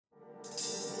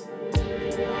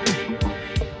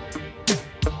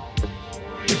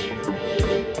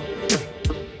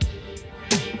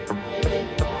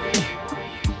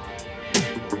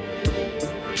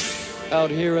Out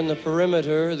here in the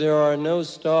perimeter, there are no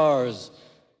stars.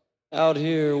 Out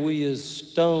here, we is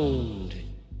stoned,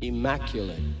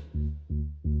 immaculate.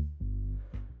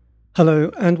 Hello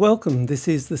and welcome. This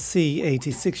is the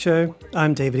C86 show.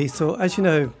 I'm David Esau. As you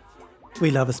know,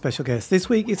 we love a special guest. This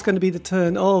week it's going to be the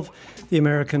turn of the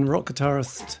American rock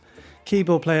guitarist,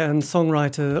 keyboard player and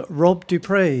songwriter Rob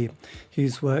Dupre,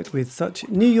 who's worked with such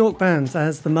New York bands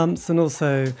as The Mumps and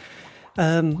also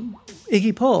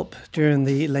Iggy Pop during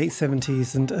the late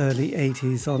 70s and early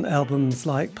 80s on albums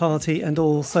like Party and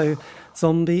also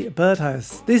Zombie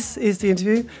Birdhouse. This is the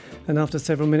interview, and after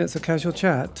several minutes of casual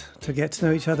chat to get to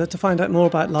know each other, to find out more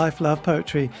about life, love,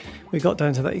 poetry, we got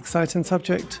down to that exciting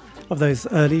subject of those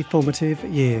early formative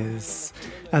years.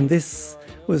 And this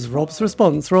was Rob's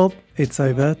response. Rob, it's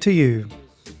over to you.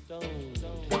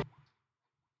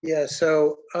 Yeah,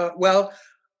 so,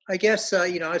 I guess, I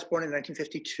was born in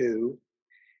 1952.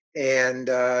 And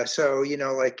so,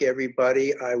 like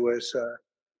everybody, I was,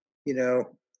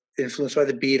 influenced by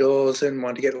the Beatles and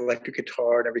wanted to get an electric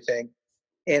guitar and everything.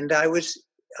 And I was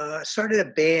started a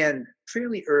band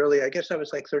fairly early. I guess I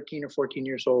was like 13 or 14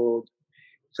 years old.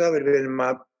 So that would have been in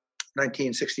my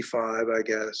 1965, I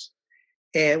guess.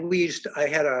 And I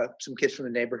had some kids from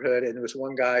the neighborhood, and there was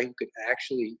one guy who could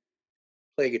actually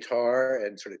play guitar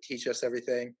and sort of teach us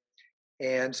everything.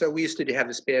 And so we used to have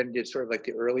this band, did sort of like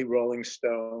the early Rolling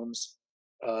Stones,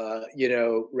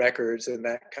 records and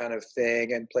that kind of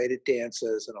thing, and played at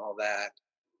dances and all that.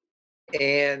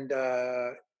 And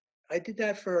I did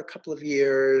that for a couple of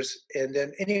years. And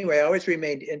then anyway, I always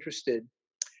remained interested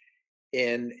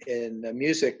in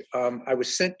music. I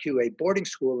was sent to a boarding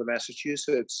school in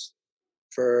Massachusetts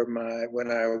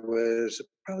when I was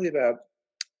probably about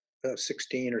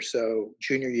 16 or so,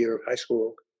 junior year of high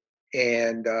school.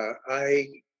 And I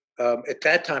at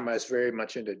that time, I was very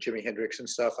much into Jimi Hendrix and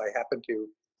stuff. I happened to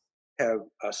have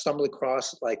stumbled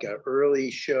across like an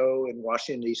early show in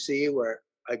Washington, D.C., where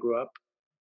I grew up.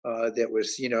 That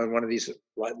was, in one of these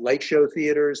light show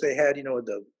theaters they had, all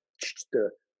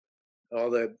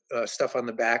the stuff on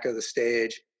the back of the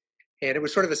stage. And it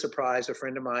was sort of a surprise. A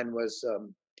friend of mine was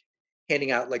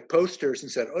handing out like posters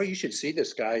and said, "Oh, you should see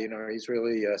this guy. He's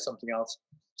really something else."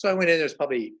 So I went in. There's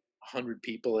probably 100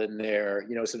 people in there.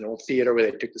 It's an old theater where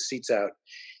they took the seats out.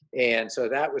 And so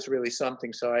that was really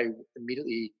something. So I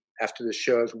immediately, after the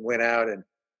shows, went out and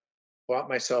bought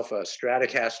myself a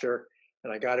Stratocaster,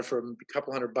 and I got it for a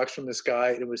couple $100 from this guy.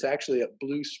 And it was actually a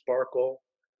blue Sparkle,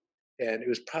 and it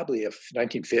was probably a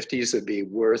 1950s. It'd be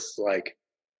worth like,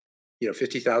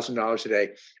 $50,000 a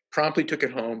day. Promptly took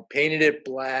it home, painted it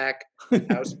black,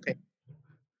 house paint,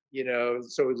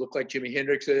 so it looked like Jimi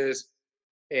Hendrix's.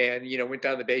 And went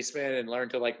down the basement and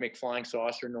learned to like make flying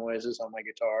saucer noises on my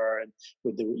guitar and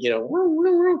with the woo, woo,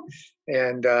 woo.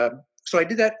 And so I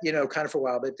did that kind of for a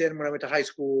while. But then when I went to high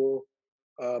school,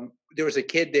 there was a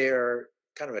kid there,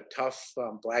 kind of a tough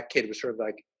black kid. It was sort of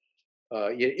like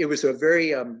it was a very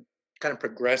kind of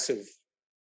progressive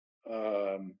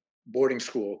boarding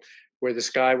school where this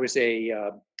guy was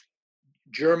a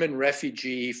German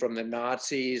refugee from the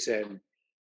Nazis, and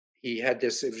he had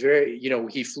this very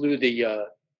he flew the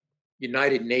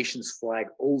United Nations flag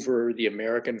over the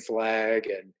American flag,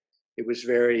 and it was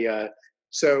very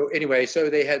so anyway, so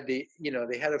they had they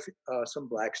had some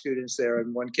black students there,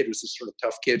 and one kid was this sort of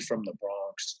tough kid from the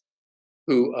Bronx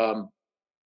who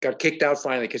got kicked out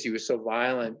finally because he was so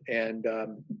violent, and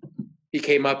he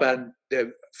came up on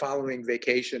the following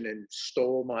vacation and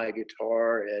stole my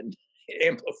guitar and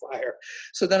amplifier.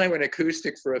 So then I went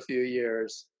acoustic for a few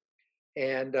years,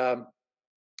 and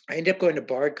I ended up going to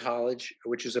Bard College,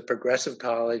 which is a progressive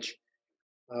college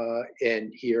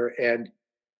in here. And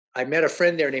I met a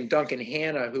friend there named Duncan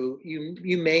Hanna, who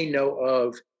you may know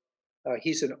of.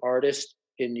 He's an artist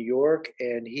in New York,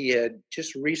 and he had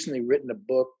just recently written a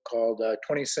book called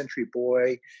 20th Century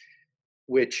Boy,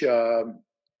 which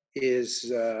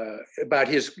is about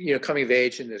his coming of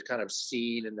age in this kind of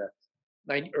scene in the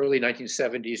early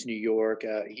 1970s New York.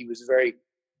 He was very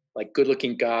like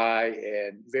good-looking guy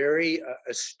and very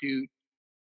astute,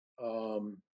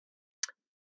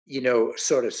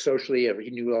 sort of socially. He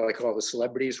knew like all the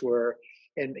celebrities were,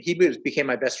 and he became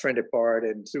my best friend at Bard.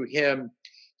 And through him,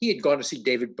 he had gone to see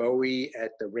David Bowie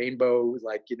at the Rainbow,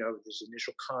 this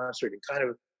initial concert, and kind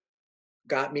of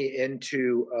got me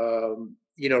into,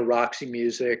 Roxy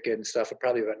music and stuff,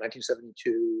 probably about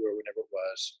 1972 or whenever it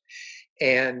was.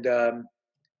 And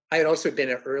I had also been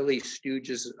an early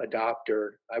Stooges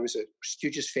adopter. I was a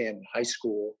Stooges fan in high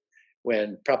school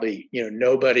when probably,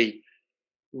 nobody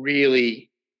really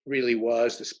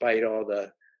was, despite all the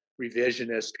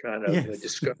revisionist kind of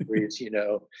discoveries,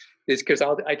 it's because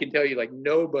I can tell you, like,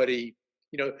 nobody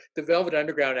the Velvet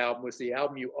Underground album was the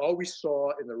album you always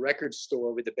saw in the record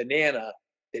store with the banana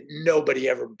that nobody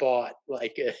ever bought.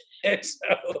 Like, and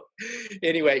so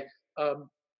anyway,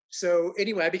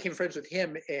 I became friends with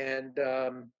him, and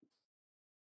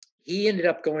he ended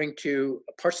up going to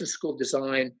Parsons School of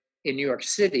Design in New York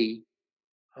City,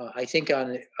 I think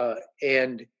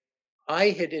and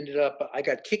I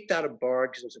got kicked out of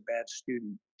Bard because I was a bad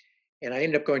student. And I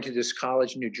ended up going to this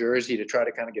college in New Jersey to try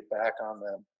to kind of get back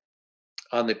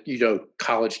on the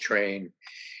college train.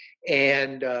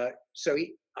 And I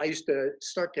used to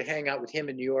start to hang out with him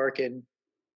in New York, and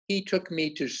he took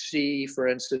me to see, for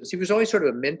instance, he was always sort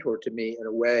of a mentor to me in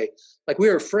a way. Like, we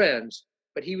were friends,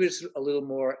 but he was a little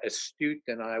more astute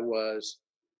than I was.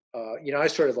 I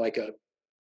was sort of like a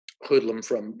hoodlum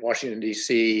from Washington,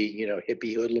 D.C.,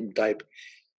 hippie hoodlum type.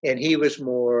 And he was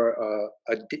more,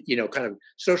 kind of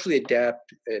socially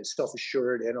adept and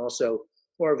self-assured, and also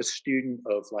more of a student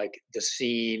of like the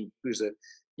scene, who's a,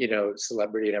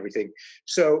 celebrity and everything.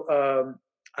 So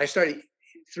I started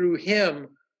through him.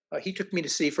 He took me to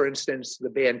see, for instance, the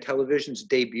band Television's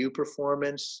debut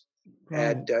performance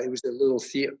at it was a little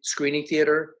screening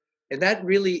theater, and that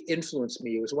really influenced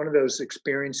me. It was one of those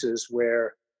experiences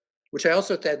which I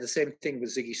also had the same thing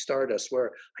with Ziggy Stardust,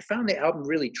 where I found the album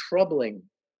really troubling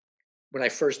when I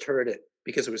first heard it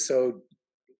because it was so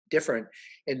different.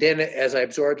 And then as I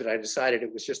absorbed it, I decided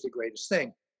it was just the greatest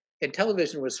thing. And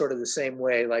Television was sort of the same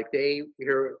way. Like,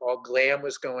 all glam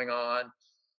was going on,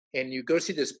 and you go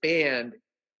see this band,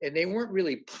 and they weren't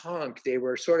really punk. They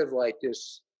were sort of like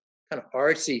this kind of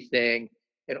artsy thing,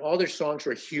 and all their songs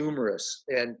were humorous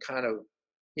and kind of,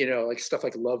 like stuff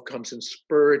like Love Comes in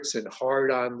Spurts and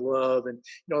Hard on Love, and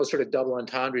all this sort of double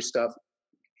entendre stuff.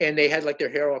 And they had like their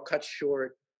hair all cut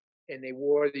short, and they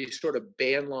wore these sort of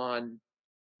Banlon,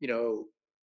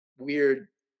 weird,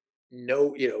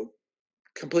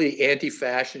 completely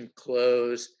anti-fashion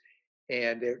clothes,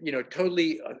 and they're,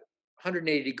 totally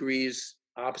 180 degrees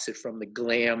opposite from the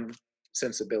glam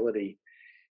sensibility.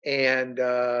 And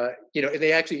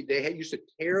they used to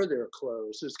tear their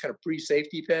clothes. It was kind of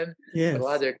pre-safety pin. Yes. But a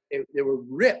lot of they were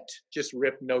ripped,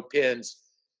 no pins.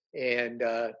 And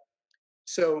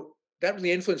so that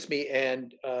really influenced me.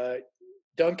 And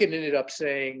Duncan ended up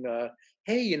saying,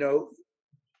 hey,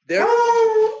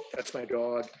 that's my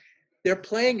dog. They're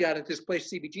playing down at this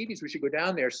place, CBGB's. We should go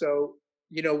down there. So,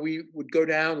 we would go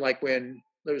down like when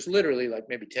there was literally like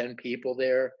maybe 10 people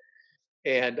there.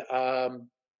 And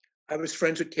I was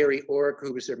friends with Terry Ork,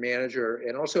 who was their manager.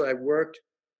 And also I worked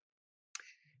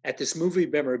at this movie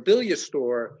memorabilia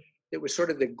store that was sort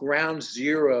of the ground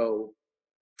zero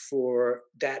for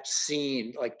that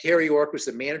scene. Like, Terry Ork was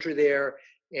the manager there.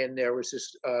 And there was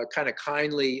this kind of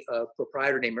kindly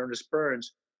proprietor named Ernest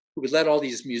Burns, who would let all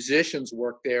these musicians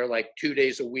work there like 2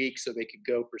 days a week so they could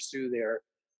go pursue their,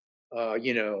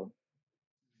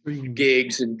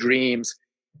 gigs and dreams.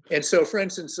 And so, for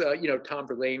instance, Tom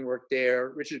Verlaine worked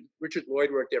there. Richard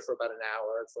Lloyd worked there for about an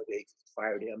hour before they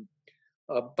fired him.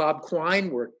 Bob Quine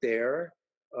worked there.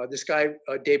 This guy,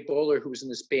 Dave Bowler, who was in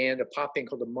this band, a pop band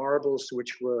called the Marbles,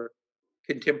 which were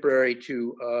contemporary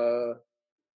to,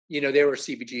 they were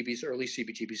CBGB's, early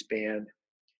CBGB's band.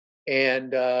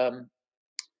 And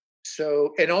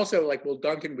and also like, well,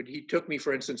 Duncan, he took me,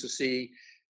 for instance, to see,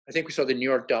 I think we saw the New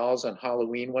York Dolls on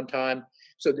Halloween one time.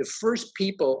 So the first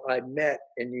people I met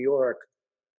in New York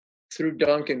through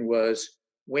Duncan was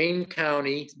Wayne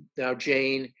County, now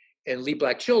Jane, and Lee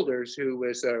Black Childers, who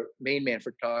was a main man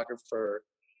photographer.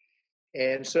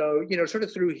 And so, sort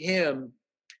of through him,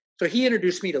 so he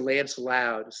introduced me to Lance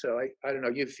Loud. So I don't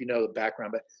know if you know the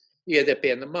background, but he had that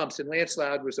band, The Mumps. And Lance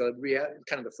Loud was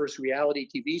kind of the first reality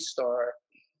TV star,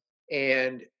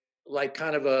 and like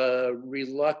kind of a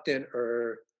reluctant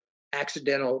or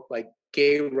accidental, like,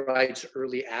 gay rights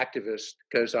early activist,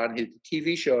 because on his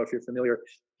TV show, if you're familiar,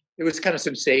 it was kind of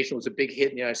sensational. It was a big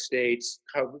hit in the United States,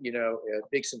 a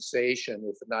big sensation,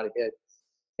 if not a hit.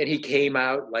 And he came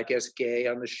out like as gay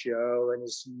on the show, and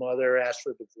his mother asked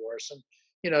for a divorce.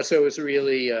 And, so it was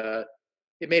really,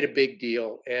 it made a big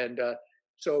deal. And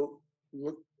so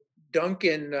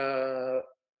Duncan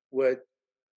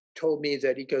told me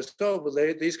that he goes, oh, well,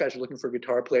 these guys are looking for a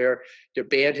guitar player. Their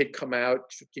band had come out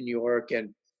to New York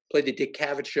and played the Dick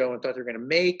Cavett show and thought they were going to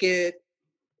make it.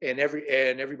 And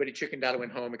everybody chickened out and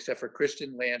went home except for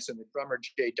Kristen Lance and the drummer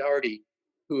Jay Doherty,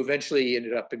 who eventually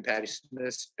ended up in Patti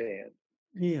Smith's band.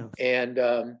 Yeah.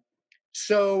 And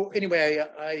so anyway,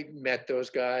 I met those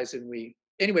guys, and we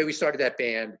started that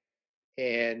band,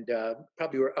 and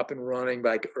probably were up and running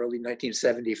by early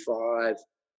 1975,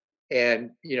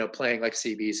 and playing like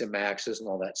CBs and Maxes and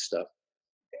all that stuff.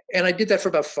 And I did that for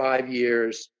about 5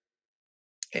 years.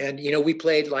 And, we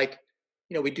played like,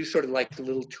 we do sort of like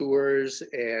little tours,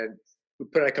 and we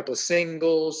put out a couple of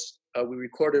singles. We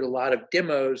recorded a lot of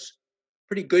demos,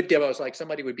 pretty good demos, like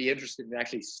somebody would be interested in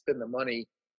actually spend the money,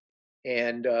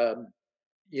 and,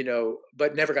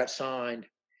 but never got signed.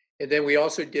 And then we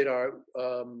also did our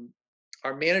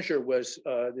manager was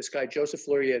this guy, Joseph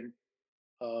Florian.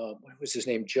 What was his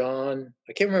name? John.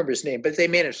 I can't remember his name, but they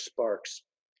managed Sparks.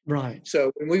 Right.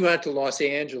 So when we went to Los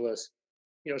Angeles,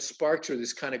 Sparks were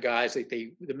this kind of guys.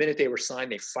 The minute they were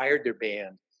signed, they fired their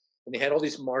band, and they had all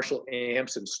these Marshall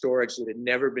amps and storage that had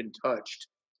never been touched.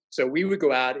 So we would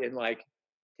go out and like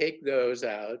take those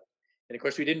out, and of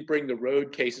course we didn't bring the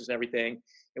road cases and everything.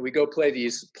 And we go play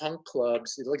these punk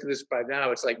clubs. You look at this by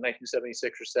now; it's like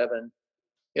 1976 or 7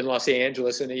 in Los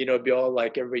Angeles, and it'd be all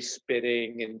like everybody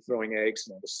spitting and throwing eggs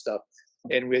and all this stuff.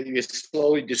 And we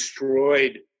slowly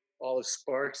destroyed all of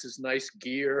Sparks's nice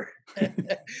gear.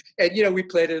 And we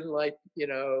played it in like,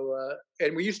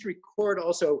 and we used to record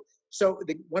also. So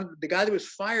the guy that was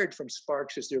fired from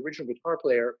Sparks as the original guitar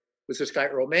player was this guy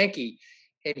Earl Mankey,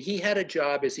 and he had a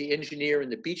job as the engineer in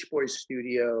the Beach Boys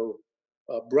studio,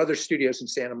 Brothers Studios in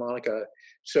Santa Monica.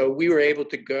 So we were able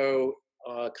to go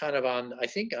kind of on, I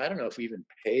don't know if we even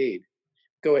paid,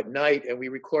 go at night, and we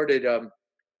recorded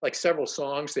like several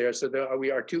songs there. So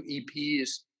our 2 EPs,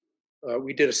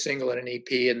 we did a single and an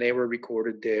EP, and they were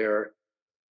recorded there.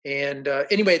 And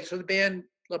anyway, so the band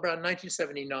around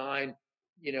 1979,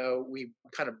 we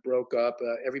kind of broke up.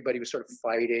 Everybody was sort of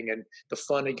fighting, and the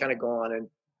fun had kind of gone, and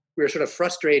we were sort of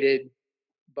frustrated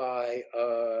by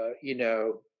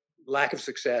lack of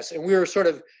success. And we were sort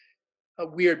of a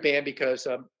weird band because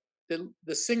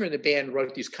the singer in the band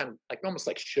wrote these kind of like almost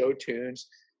like show tunes.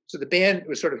 So the band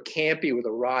was sort of campy with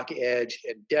a rock edge,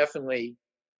 and definitely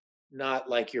not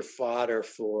like your fodder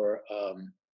for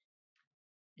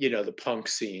the punk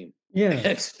scene.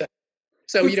 Yeah.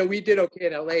 So we did okay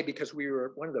in LA because we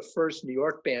were one of the first New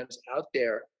York bands out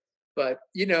there, but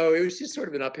it was just sort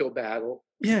of an uphill battle.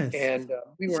 Yes. And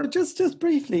we weren't. So just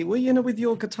briefly, with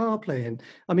your guitar playing,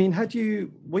 I mean,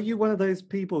 were you one of those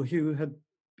people who had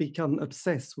become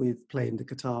obsessed with playing the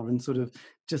guitar and sort of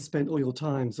just spent all your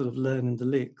time sort of learning the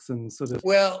licks and sort of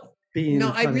being?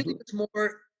 No, I really was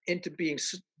more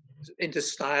into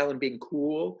style and being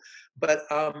cool, but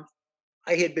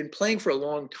I had been playing for a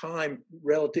long time.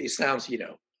 Relatively, sounds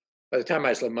by the time I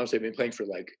was 11 months, I'd been playing for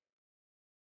like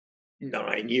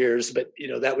 9 years, but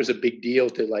that was a big deal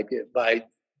to like by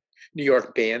New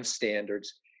York band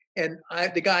standards. And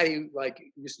the guy who like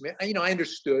used to, I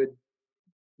understood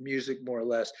music more or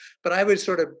less, but I would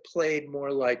sort of played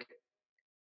more like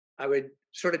I would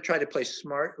sort of try to play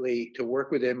smartly to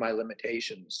work within my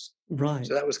limitations. Right.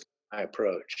 So that was my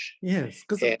approach. Yes,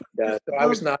 so I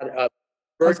was not a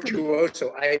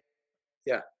virtuoso. I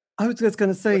was just going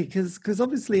to say, because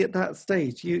obviously at that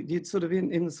stage, you'd sort of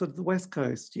in sort of the West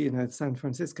Coast, San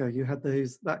Francisco, you had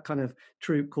that kind of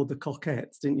troupe called the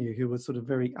Coquettes, didn't you? Who were sort of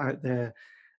very out there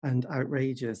and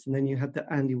outrageous. And then you had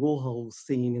the Andy Warhol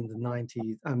scene in the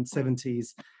 90s,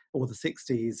 70s or the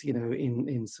 60s,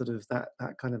 in sort of that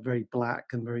kind of very black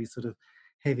and very sort of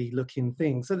heavy looking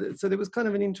thing. So there was kind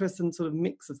of an interesting sort of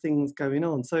mix of things going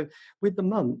on. So with the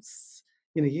Months,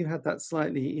 you had that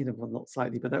slightly, well, not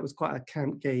slightly, but that was quite a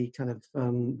camp gay kind of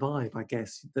vibe, I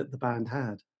guess, that the band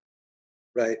had.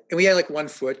 Right. And we had like one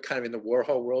foot kind of in the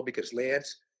Warhol world because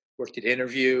Lance worked at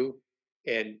Interview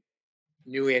and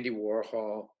knew Andy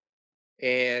Warhol.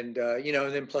 And,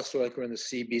 and then plus we're in the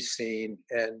CB scene.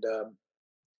 And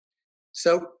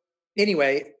so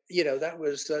anyway, that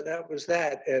was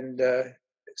that. And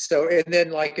and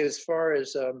then like as far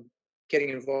as getting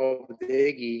involved with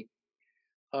Iggy,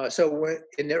 so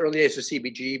in the early days of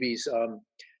CBGBs,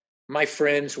 my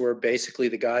friends were basically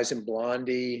the guys in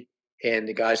Blondie and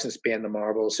the guys in this band, the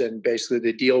Marbles. And basically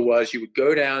the deal was you would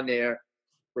go down there,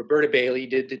 Roberta Bailey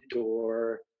did the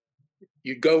door,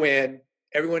 you'd go in,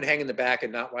 everyone hang in the back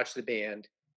and not watch the band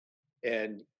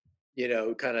and,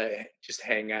 kind of just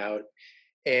hang out.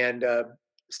 And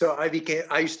so I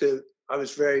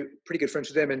was pretty good friends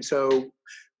with them. And so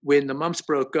when the Mumps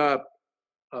broke up,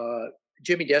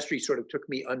 Jimmy Destry sort of took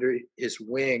me under his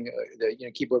wing,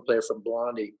 the keyboard player from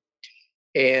Blondie,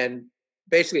 and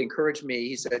basically encouraged me.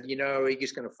 He said,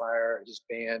 Iggy's going to fire his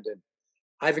band, and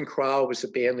Ivan Kral was the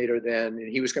band leader then,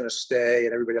 and he was going to stay,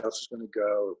 and everybody else was going to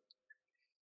go.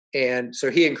 And so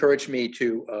he encouraged me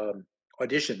to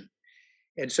audition.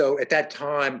 And so at that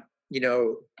time,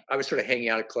 I was sort of hanging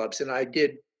out at clubs, and I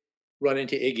did run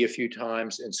into Iggy a few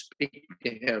times and speak to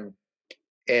him,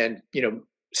 and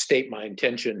state my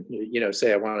intention,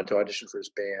 say I wanted to audition for his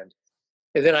band.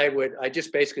 And then I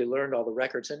just basically learned all the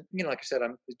records. And, like I said,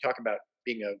 I'm talking about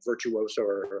being a virtuoso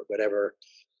or whatever.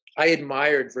 I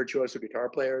admired virtuoso guitar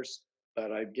players,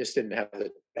 but I just didn't have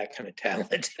that kind of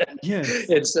talent. Yes.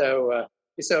 And so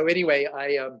anyway,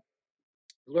 I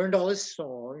learned all his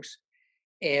songs,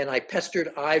 and I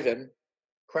pestered Ivan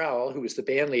Crowell, who was the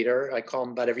band leader. I called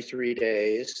him about every 3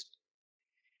 days.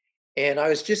 And I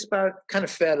was just about kind of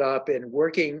fed up and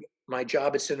working my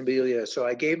job at Cinebelia. So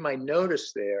I gave my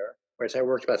notice there, whereas I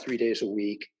worked about 3 days a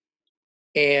week.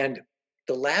 And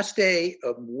the last day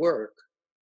of work,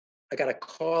 I got a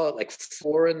call at like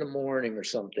 4 a.m. or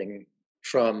something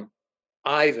from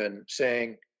Ivan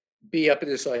saying, be up at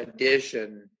this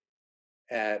audition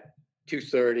at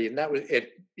 2:30. And that was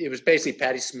it. It was basically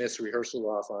Patti Smith's rehearsal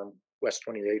off on West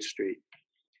 28th Street.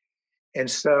 And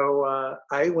so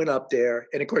I went up there.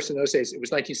 And of course, in those days, it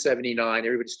was 1979.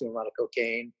 Everybody's doing a lot of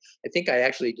cocaine. I think I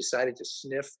actually decided to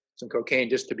sniff some cocaine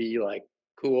just to be like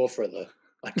cool for the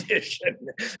audition.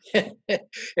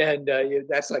 And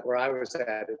that's like where I was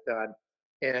at the time.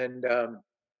 And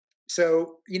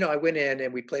so, I went in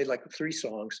and we played like 3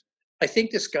 songs. I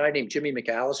think this guy named Jimmy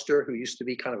McAllister, who used to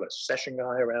be kind of a session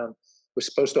guy around, was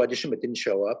supposed to audition but didn't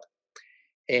show up.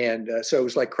 And so it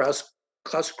was like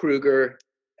Klaus Kruger,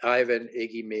 Ivan,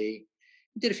 Iggy, me.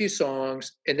 We did a few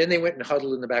songs, and then they went and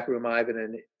huddled in the back room,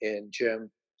 Ivan and Jim.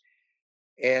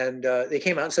 And they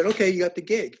came out and said, "Okay, you got the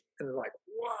gig." And they're like,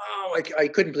 "Wow!" I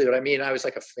couldn't believe it. I mean, I was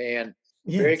like a fan,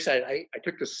 very excited. I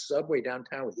took the subway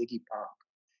downtown with Iggy Pop,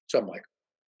 so I'm like,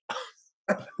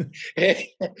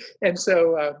 and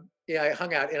so I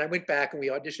hung out, and I went back and we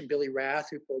auditioned Billy Rath,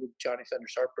 who played with Johnny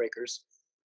Thunder's Heartbreakers,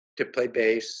 to play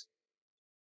bass.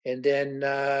 And then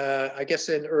I guess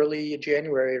in early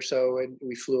January or so, and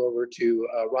we flew over to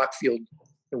Rockfield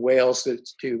in Wales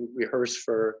to rehearse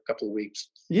for a couple of weeks.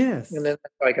 Yes. And then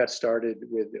I got started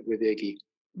with Iggy.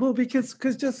 Well, because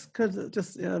just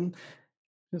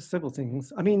several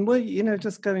things. I mean, well,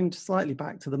 just going slightly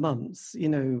back to the Mumps,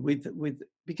 with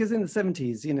because in the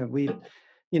 70s, the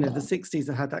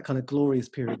 60s had that kind of glorious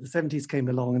period. The 70s came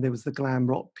along and there was the glam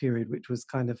rock period, which was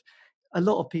kind of, a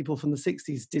lot of people from the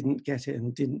 60s didn't get it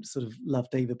and didn't sort of love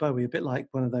David Bowie, a bit like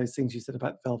one of those things you said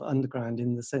about Velvet Underground,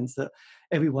 in the sense that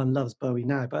everyone loves Bowie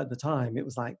now, but at the time it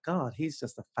was like, God, he's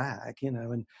just a fag,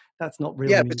 and that's not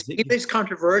real music. But it's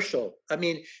controversial. I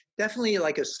mean, definitely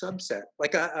like a subset.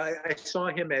 Like I saw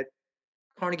him at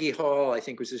Carnegie Hall, I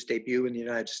think was his debut in the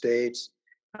United States.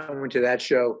 I went to that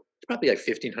show. It's probably like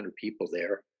 1,500 people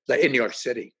there, like in New York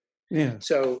City. Yeah.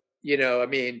 So, I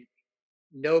mean,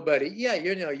 nobody. Yeah,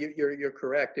 you're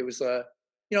correct. It was I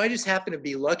just happened to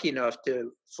be lucky enough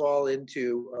to fall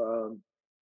into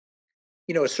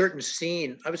a certain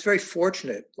scene. I was very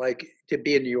fortunate, like, to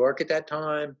be in New York at that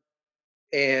time,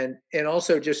 and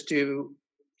also just to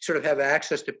sort of have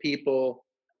access to people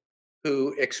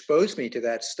who exposed me to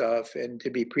that stuff and to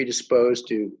be predisposed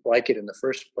to like it in the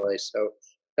first place. So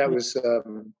that was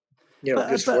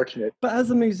fortunate. But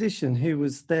as a musician who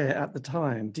was there at the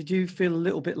time, did you feel a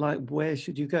little bit like, where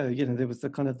should you go? There was the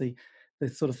kind of the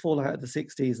sort of fallout of the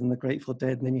 60s and the Grateful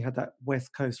Dead, and then you had that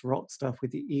West Coast rock stuff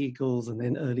with the Eagles, and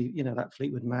then early, that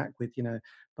Fleetwood Mac with,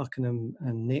 Buckingham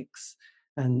and Nicks,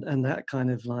 and that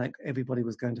kind of like everybody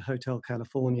was going to Hotel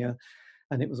California,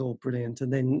 and it was all brilliant.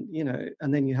 And then,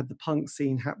 you had the punk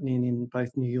scene happening in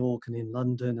both New York and in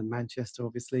London and Manchester,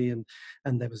 obviously, and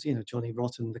there was, Johnny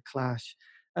Rotten, The Clash,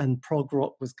 and prog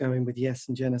rock was going with Yes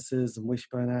and Genesis and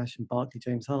Wishbone Ash and Barclay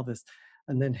James Harvest.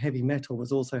 And then heavy metal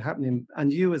was also happening.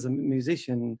 And you as a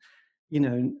musician,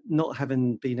 not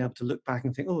having been able to look back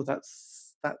and think, oh, that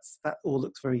all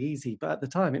looks very easy. But at the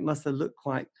time, it must have looked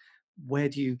quite, where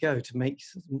do you go to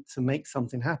make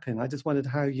something happen? I just wondered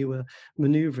how you were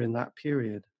maneuvering that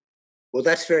period. Well,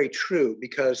 that's very true,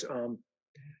 because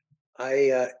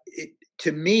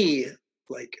to me,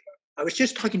 like, I was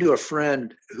just talking to a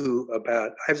friend I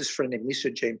have this friend named Lisa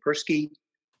Jane Persky.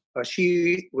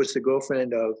 She was the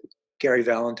girlfriend of Gary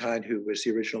Valentine, who was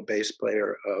the original bass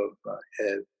player of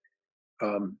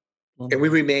and we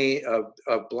remain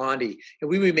of Blondie, and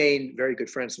we remain very good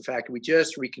friends. In fact, we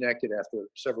just reconnected after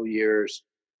several years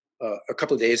a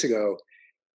couple of days ago,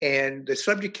 and the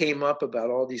subject came up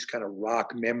about all these kind of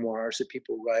rock memoirs that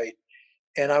people write,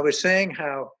 and I was saying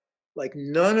how, like,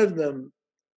 none of them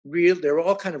they're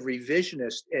all kind of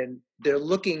revisionist, and they're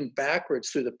looking backwards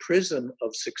through the prism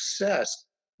of success,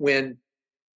 when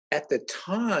at the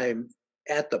time,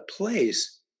 at the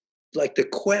place, like, the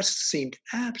quest seemed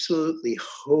absolutely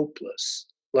hopeless.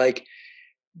 Like,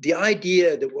 the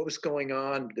idea that what was going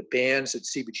on with the bands at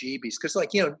CBGB's, because,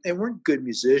 like, they weren't good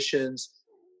musicians.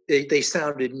 They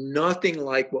sounded nothing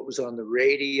like what was on the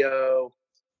radio.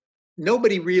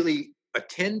 Nobody really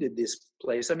attended this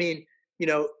place. I mean,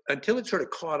 until it sort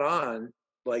of caught on,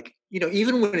 like,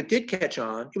 even when it did catch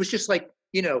on, it was just like,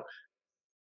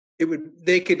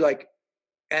 they could like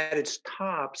at its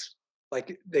tops,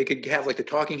 like they could have like the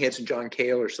Talking Heads and John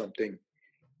Cale or something,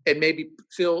 and maybe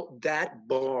fill that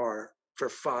bar for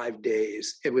 5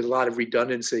 days and with a lot of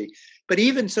redundancy. But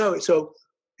even so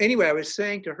anyway, I was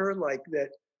saying to her like that,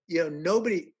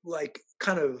 nobody like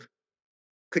kind of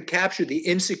could capture the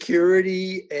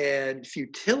insecurity and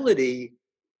futility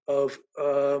of,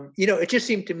 it just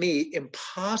seemed to me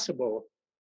impossible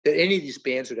that any of these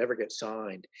bands would ever get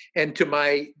signed. And to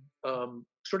my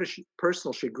sort of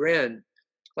personal chagrin,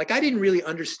 like I didn't really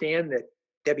understand that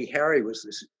Debbie Harry was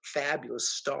this fabulous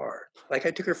star. Like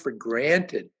I took her for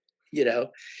granted,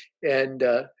 and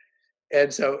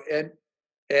so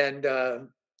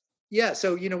yeah,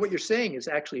 so what you're saying is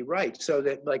actually right. So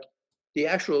that like the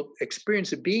actual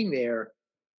experience of being there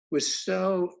was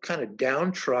so kind of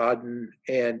downtrodden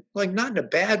and like not in a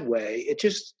bad way.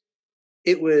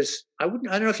 It was, I don't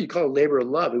know if you call it labor of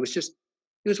love. It was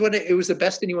the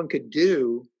best anyone could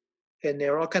do. And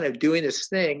they're all kind of doing this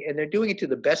thing and they're doing it to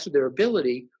the best of their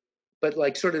ability. But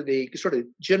like sort of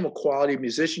general quality of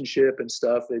musicianship and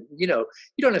stuff that, you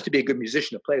don't have to be a good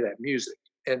musician to play that music.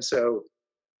 And so,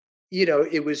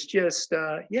 it was just,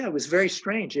 it was very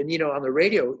strange. And, on the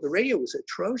radio was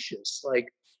atrocious.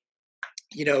 Like,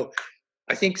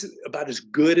 I think about as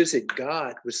good as it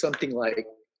got was something like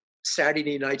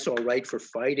Saturday Night's All Right for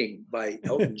Fighting by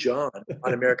Elton John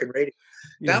on American radio.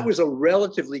 Yeah. That was a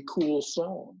relatively cool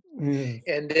song. Mm.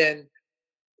 And then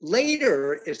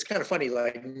later, it's kind of funny,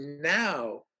 like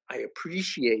now I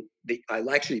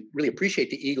actually really appreciate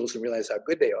the Eagles and realize how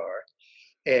good they are.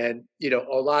 And, a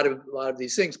lot of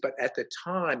these things. But at the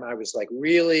time I was like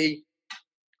really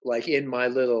like in my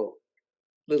little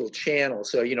channel.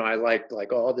 So, I liked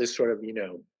like all this sort of,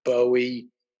 Bowie,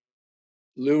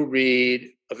 Lou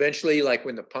Reed. Eventually, like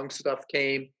when the punk stuff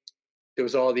came, there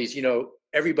was all these,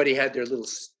 everybody had their little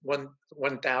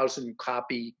 1,000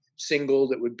 copy single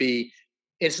that would be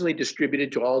instantly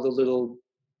distributed to all the little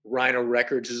Rhino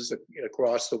records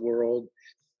across the world.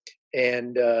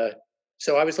 And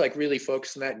so I was like really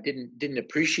focused on that and didn't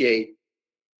appreciate,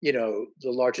 the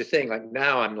larger thing. Like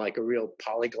now I'm like a real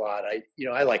polyglot. I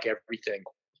like everything.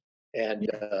 And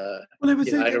well, it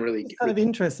was I don't really kind of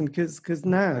interesting because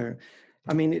now,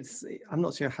 I mean, I'm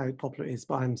not sure how popular it is,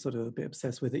 but I'm sort of a bit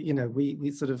obsessed with it. We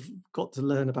sort of got to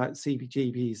learn about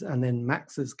CBGBs and then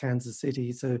Max's Kansas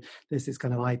City. So there's this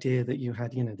kind of idea that you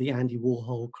had, the Andy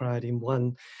Warhol crowd in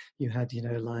one, you had,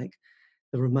 like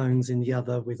the Ramones in the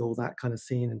other with all that kind of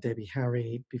scene, and Debbie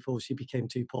Harry before she became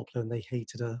too popular and they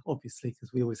hated her, obviously,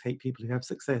 because we always hate people who have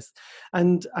success.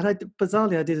 And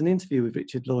bizarrely, I did an interview with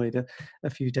Richard Lloyd a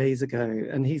few days ago,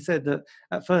 and he said that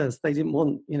at first they didn't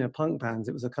want, punk bands.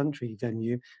 It was a country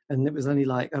venue, and it was only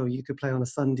like, oh, you could play on a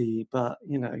Sunday, but,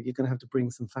 you're going to have to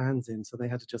bring some fans in. So they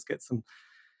had to just get some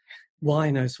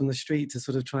winos from the street to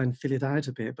sort of try and fill it out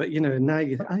a bit. But now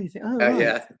you think, oh right.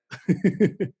 Yeah.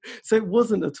 So it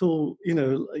wasn't at all,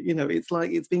 it's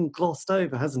like it's been glossed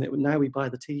over, hasn't it? Now we buy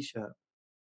the T-shirt.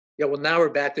 Yeah, well, now we're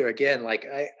back there again. Like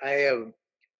I've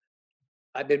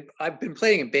been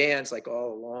playing in bands like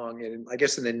all along, and I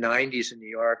guess in the '90s in New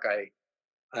York,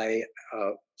 I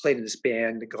played in this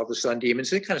band called the Sun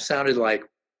Demons. It kind of sounded like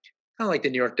the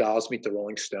New York Dolls meet the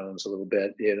Rolling Stones a little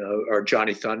bit, or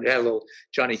Johnny Thunder. Had a little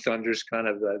Johnny Thunder's kind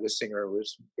of the singer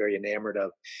was very enamored of,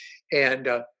 and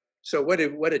so what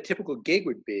a typical gig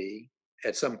would be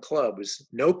at some club was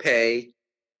no pay,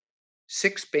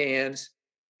 6 bands,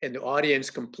 and the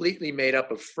audience completely made up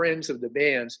of friends of the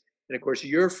bands, and of course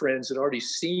your friends had already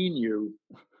seen you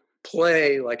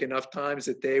play like enough times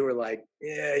that they were like,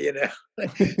 yeah,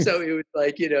 so it was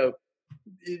like,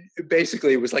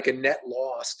 basically it was like a net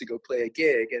loss to go play a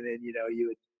gig, and then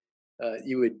you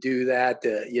would do that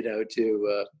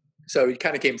so it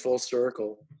kind of came full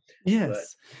circle.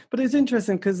 Yes, but it's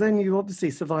interesting because then you obviously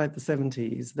survived the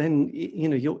 70s, then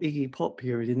your Iggy Pop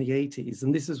period in the 80s,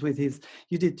 and this is with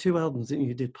you did 2 albums, didn't you?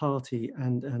 You did Party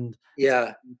and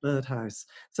yeah, Birdhouse.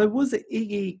 So was it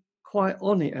Iggy quite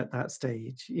on it at that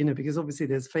stage, because obviously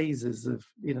there's phases of,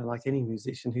 like any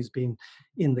musician who's been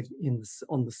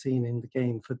on the scene, in the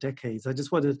game for decades. I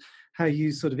just wondered how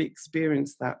you sort of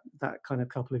experienced that kind of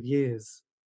couple of years.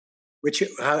 Which,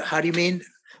 how do you mean?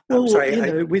 Well,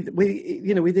 with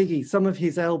Iggy, some of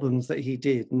his albums that he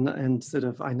did, and sort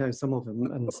of, I know some of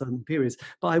them and some periods,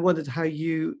 but I wondered how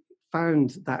you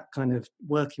found that kind of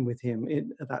working with him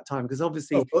at that time, because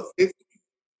obviously,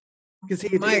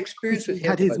 because my experience with him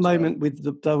had his moment with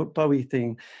the Bowie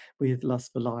thing, with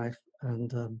Lust for Life,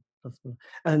 and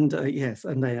yes,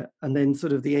 and then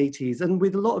sort of the 80s, and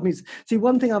with a lot of music. See,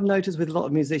 one thing I've noticed with a lot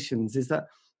of musicians is that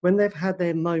when they've had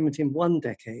their moment in one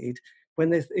decade,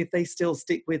 if they still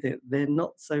stick with it, they're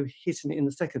not so hitting it in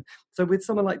the second. So with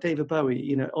someone like David Bowie,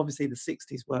 you know, obviously the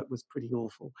 60s work was pretty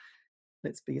awful.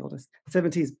 Let's be honest.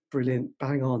 70s, brilliant,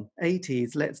 bang on.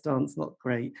 80s, Let's Dance, not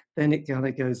great. Then it kind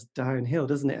of goes downhill,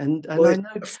 doesn't it?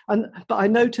 But I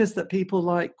noticed that people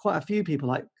like, quite a few people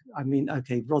like, I mean,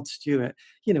 okay, Rod Stewart,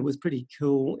 you know, was pretty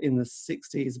cool in the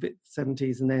 60s, a bit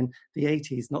 70s, and then the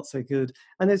 80s, not so good.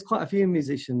 And there's quite a few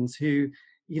musicians who,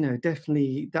 you know,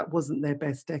 definitely that wasn't their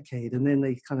best decade. And then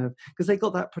they kind of, because they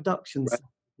got that production Right.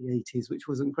 in the 80s, which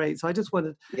wasn't great. So I just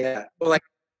wanted Yeah. Well, like,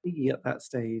 at that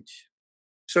stage.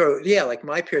 so yeah, like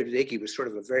my period with Iggy was sort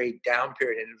of a very down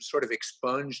period, and it was sort of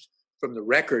expunged from the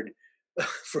record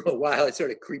for a while. It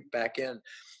sort of creeped back in.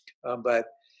 But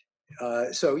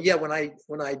so yeah, when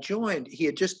I joined, he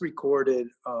had just recorded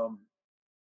what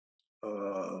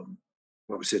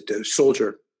was it,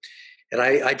 Soldier, and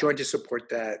I joined to support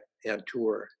that on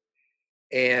tour.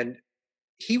 And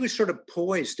he was sort of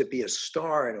poised to be a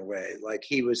star in a way. Like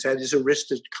he had his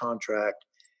Arista contract,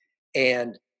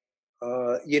 and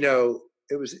you know,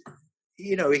 it was,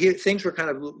 you know, things were kind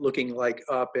of looking like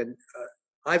up. And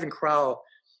Ivan Crowell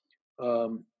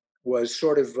was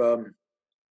sort of,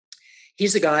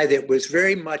 he's a guy that was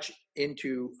very much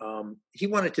into, he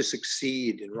wanted to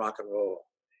succeed in rock and roll.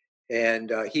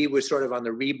 And he was sort of on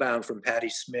the rebound from Patti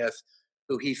Smith,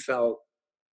 who he felt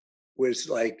was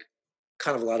like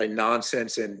kind of a lot of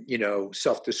nonsense and, you know,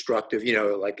 self-destructive, you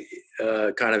know, like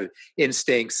kind of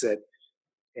instincts that,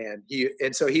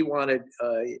 and so he wanted,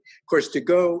 of course, to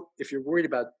go, if you're worried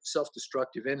about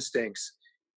self-destructive instincts,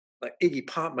 like Iggy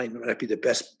Pop might not be the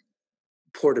best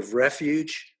port of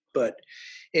refuge, but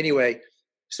anyway,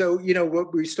 so, you know,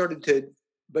 what we started to,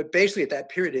 but basically at that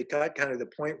period, it got kind of the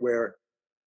point where,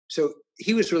 so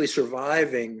he was really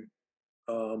surviving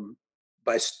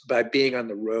by being on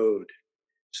the road.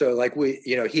 So like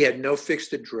you know, he had no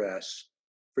fixed address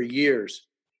for years,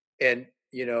 and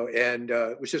you know, and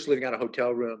was just living out of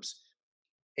hotel rooms.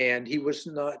 And he was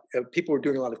not. People were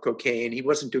doing a lot of cocaine. He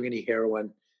wasn't doing any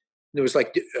heroin. There was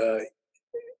like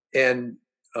and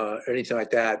anything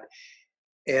like that.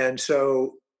 And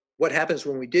so what happens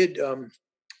when we did?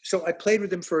 So I played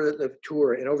with him for the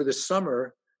tour, and over the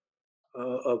summer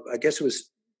of, I guess it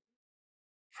was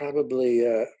probably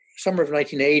summer of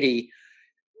 1980.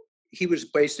 He was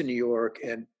based in New York,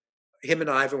 and him and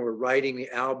Ivan were writing the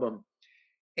album.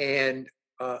 And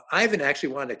Ivan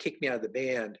actually wanted to kick me out of the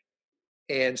band.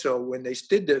 And so when they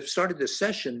started the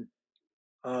session,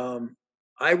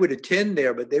 I would attend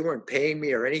there, but they weren't paying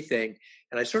me or anything.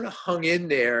 And I sort of hung in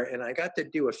there, and I got to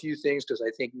do a few things because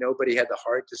I think nobody had the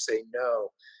heart to say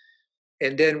no.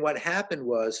 And then what happened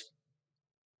was,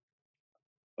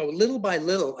 little by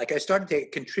little, like I started to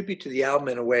contribute to the album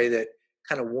in a way that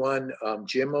kind of won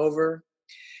Jim over.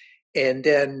 And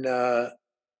then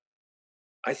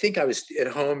I think I was at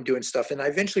home doing stuff, and I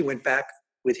eventually went back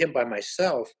with him by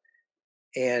myself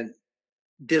and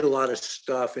did a lot of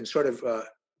stuff and sort of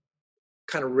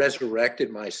kind of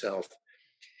resurrected myself.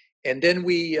 And then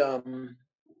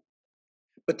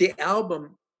but the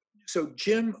album, so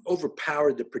Jim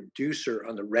overpowered the producer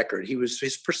on the record.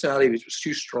 His personality was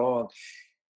too strong.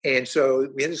 And so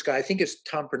we had this guy, I think it's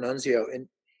Tom Pronunzio, and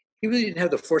he really didn't have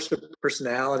the force of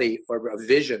personality or a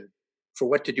vision for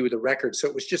what to do with the record. So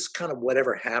it was just kind of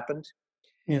whatever happened.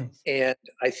 Yeah. And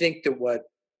I think that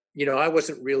you know, I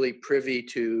wasn't really privy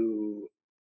to,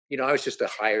 you know, I was just a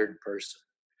hired person.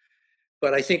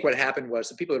 But I think what happened was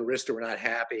the people at Arista were not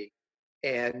happy,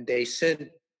 and they sent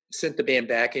the band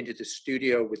back into the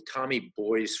studio with Tommy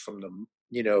Boyce from the,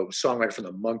 you know, songwriter from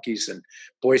the Monkees and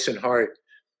Boyce and Hart,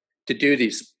 to do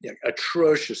these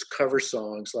atrocious cover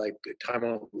songs like Time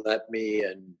Won't Let Me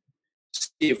and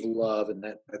Sea of Love and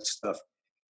that stuff.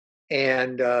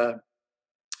 And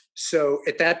so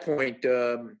at that point,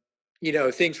 you know,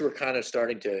 things were kind of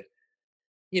starting to,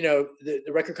 you know, the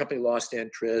record company lost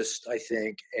interest, I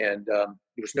think, and there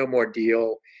was no more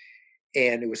deal.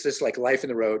 And it was just like life in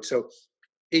the road. So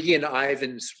Iggy and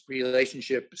Ivan's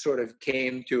relationship sort of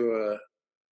came to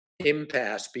a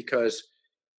impasse because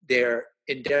their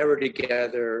endeavor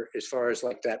together, as far as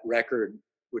like that record,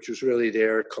 which was really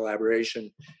their collaboration,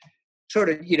 sort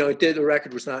of, you know, the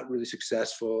record was not really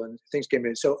successful and things came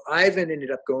in. So Ivan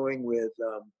ended up going with,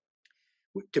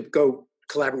 to go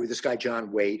collaborate with this guy,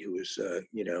 John Waite, who was,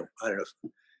 you know, I don't know,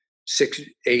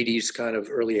 80s, kind of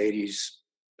early 80s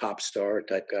pop star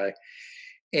type guy.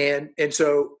 And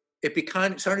so it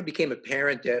became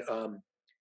apparent that,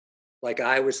 like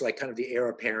I was like kind of the heir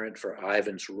apparent for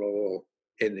Ivan's role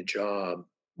in the job.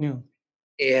 Yeah.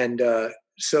 And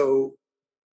so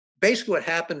basically what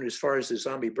happened as far as the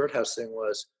Zombie Birdhouse thing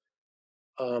was,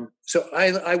 So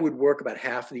I would work about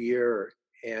half the year,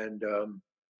 and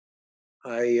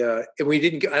and we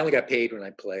didn't. I only got paid when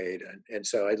I played, and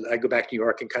so I go back to New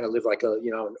York and kind of live like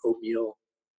an oatmeal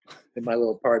in my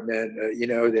little apartment,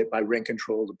 that my rent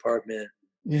controlled apartment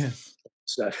Yes.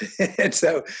 stuff. And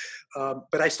so,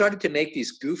 but I started to make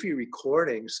these goofy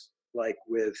recordings, like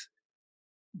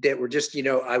that were just, they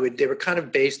were kind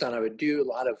of based on, I would do a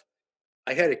lot of,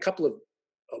 I had a couple of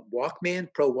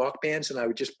Pro Walkmans, and I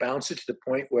would just bounce it to the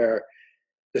point where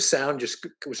the sound just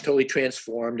was totally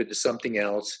transformed into something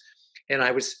else. And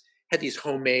had these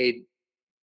homemade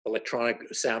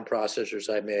electronic sound processors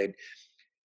I made.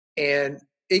 And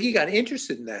Iggy got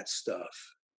interested in that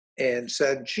stuff and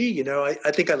said, gee,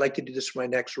 I think I'd like to do this for my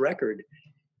next record.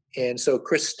 And so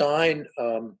Chris Stein,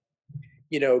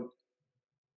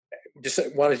 just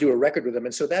wanted to do a record with him.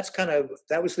 And so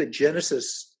that was the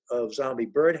genesis of Zombie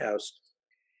Birdhouse.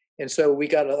 And so we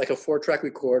got a 4-track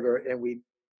recorder, and we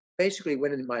basically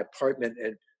went into my apartment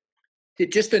and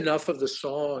did just enough of the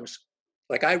songs.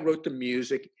 Like, I wrote the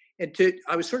music, and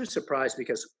I was sort of surprised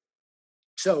because,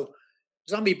 so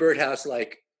Zombie Birdhouse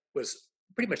was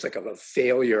pretty much like a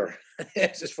failure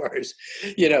as far as,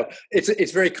 it's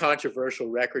a very controversial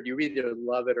record. You either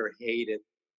love it or hate it.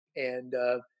 And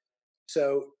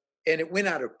and it went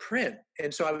out of print.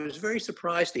 And so I was very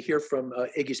surprised to hear from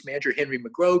Iggy's manager, Henry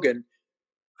McGrogan,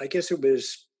 I guess it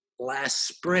was last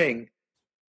spring,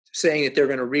 saying that they're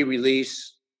going to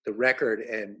re-release the record,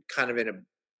 and kind of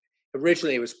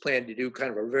originally it was planned to do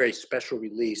kind of a very special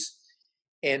release.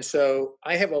 And so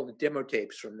I have all the demo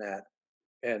tapes from that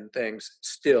and things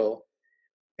still.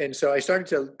 And so I started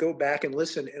to go back and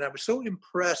listen, and I was so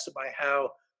impressed by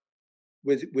how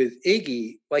with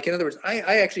Iggy, like, in other words, I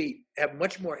actually have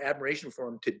much more admiration for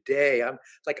him today.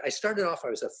 I started off, I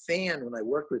was a fan when I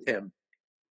worked with him,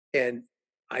 and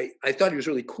I thought he was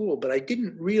really cool, but I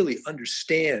didn't really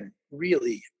understand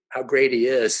really how great he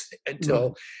is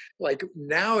until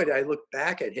now I look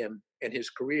back at him and his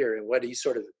career and what he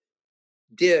sort of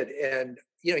did. And,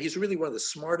 he's really one of the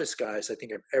smartest guys I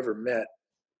think I've ever met.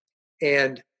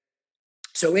 And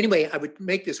so anyway, I would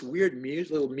make this weird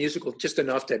little musical, just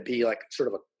enough to be like sort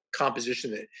of a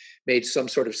composition that made some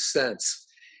sort of sense.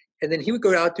 And then he would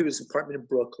go out to his apartment in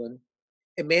Brooklyn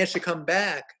and manage to come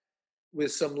back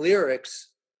with some lyrics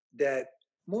that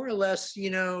more or less,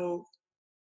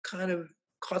 kind of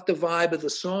caught the vibe of the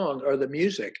song or the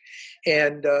music.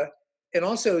 And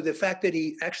also the fact that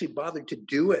he actually bothered to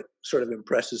do it sort of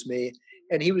impresses me.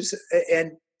 And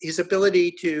and his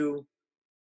ability to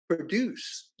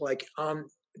produce like on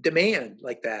demand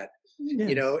like that,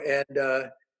 Yes.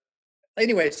 and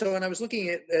anyway, so when I was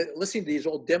listening to these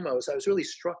old demos, I was really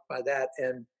struck by that.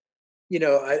 And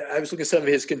I was looking at some of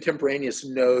his contemporaneous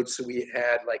notes that we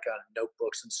had like on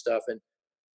notebooks and stuff, and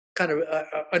kind of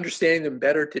understanding them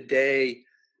better today.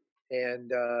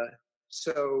 And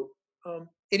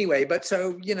anyway, but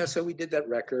so we did that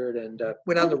record and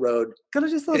went on the road. Can I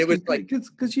just ask it was you,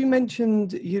 because you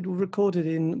mentioned you'd recorded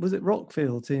was it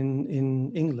Rockfield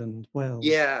in England, Wales?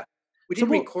 Yeah, we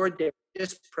didn't record there,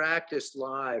 just practiced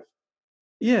live.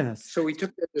 Yes. So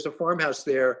there's a farmhouse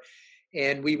there,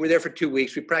 and we were there for 2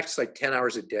 weeks. We practiced like 10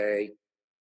 hours a day.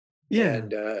 Yeah.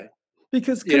 And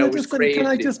because can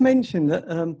I just mention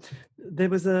that there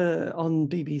was on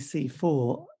BBC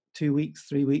 4 3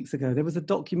 weeks ago, there was a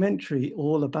documentary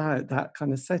all about that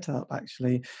kind of setup,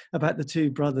 actually, about the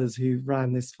two brothers who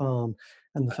ran this farm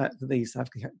and the fact that they used to have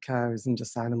cows and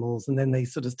just animals, and then they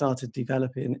sort of started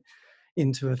developing it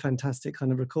into a fantastic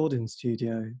kind of recording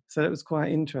studio. So it was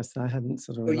quite interesting. I hadn't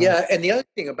sort of realized. Yeah, and the other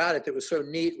thing about it that was so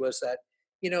neat was that,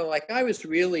 like, I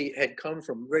had come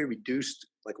from very reduced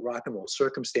like rock and roll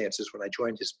circumstances when I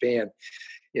joined his band,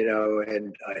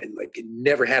 and I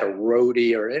never had a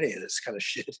roadie or any of this kind of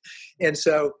shit. And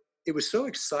so it was so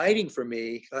exciting for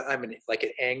me. I'm an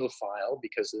Anglophile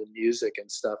because of the music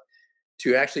and stuff,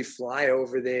 to actually fly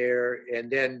over there and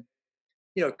then,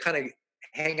 kind of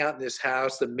hang out in this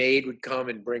house. The maid would come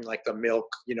and bring like the milk,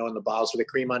 in the bottles with the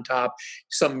cream on top.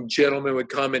 Some gentleman would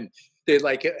come and they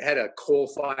had a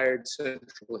coal-fired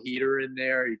central heater in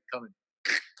there. He'd come and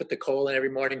put the coal in every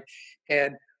morning.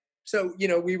 And so,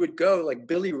 we would go, like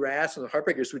Billy Rass and the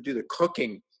Heartbreakers would do the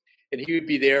cooking, and he would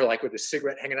be there like with a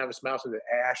cigarette hanging out of his mouth with the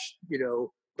ash,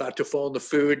 about to fall in the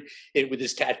food, and with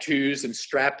his tattoos and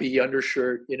strappy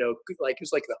undershirt, like it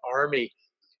was like the army.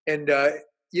 And,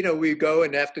 we'd go,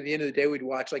 and after the end of the day, we'd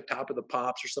watch like Top of the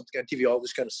Pops or something on TV, all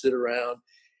just kind of sit around.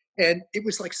 And it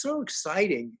was like so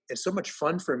exciting and so much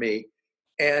fun for me.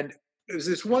 And it was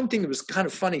this one thing that was kind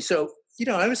of funny. So,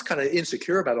 I was kind of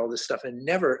insecure about all this stuff, and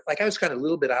I was kind of a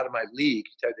little bit out of my league,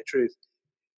 to tell you the truth.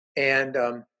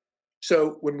 And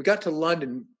So when we got to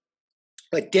London,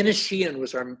 like Dennis Sheehan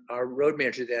was our road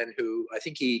manager then, who I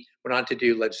think he went on to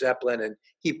do Led Zeppelin, and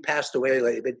he passed away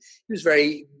lately, but he was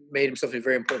made himself a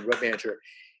very important road manager.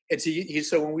 And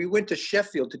so when we went to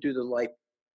Sheffield to do the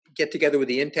get together with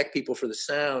the Intec people for the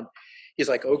sound, he's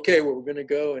like, okay, well, we're going to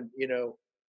go and,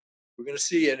 we're going to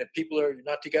see. And if people are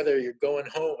not together, you're going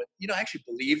home. And, I actually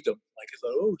believed him. Like, I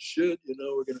thought, oh shit, we're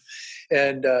going to,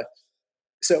 and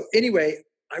so anyway,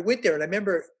 I went there and I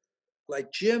remember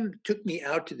like Jim took me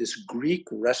out to this Greek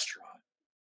restaurant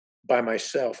by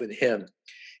myself with him.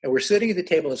 And we're sitting at the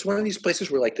table. It's one of these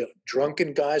places where like the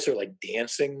drunken guys are like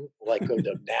dancing, like with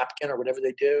a napkin or whatever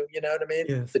they do. You know what I mean?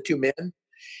 Yes. The two men.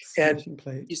 And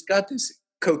he's got this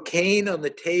cocaine on the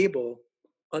table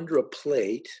under a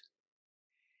plate.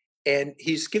 And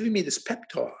he's giving me this pep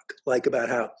talk, like about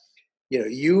how,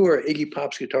 you are Iggy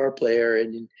Pop's guitar player.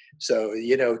 And so,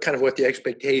 kind of what the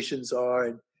expectations are,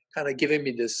 and kind of giving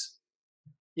me this,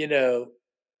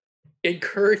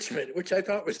 encouragement, which I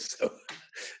thought was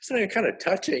something kind of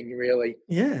touching, really.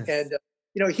 Yeah. And,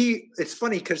 it's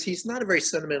funny because he's not a very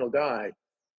sentimental guy,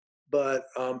 but,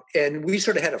 and we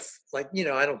sort of had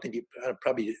I don't think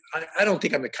I don't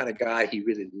think I'm the kind of guy he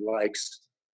really likes.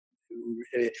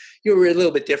 You were a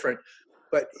little bit different,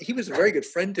 but he was a very good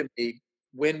friend to me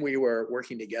when we were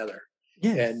working together.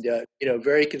 Yes. And,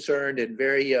 very concerned and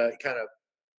very kind of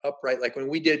upright. Like when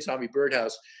we did Zombie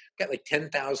Birdhouse, got like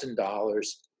 $10,000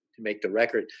 to make the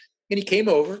record. And he came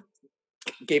over,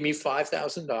 gave me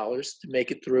 $5,000 to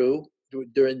make it through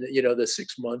during the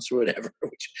 6 months or whatever,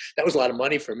 which that was a lot of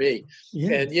money for me.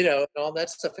 Yeah. And, and all that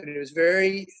stuff. And it was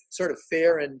very sort of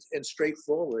fair and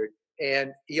straightforward.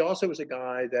 And he also was a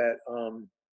guy that,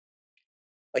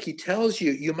 like he tells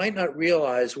you, you might not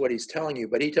realize what he's telling you,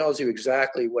 but he tells you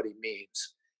exactly what he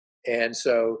means. And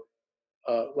so,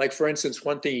 like for instance,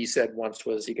 one thing he said once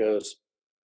was, he goes,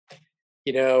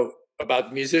 about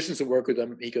the musicians that work with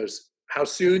him, he goes, how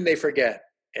soon they forget,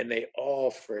 and they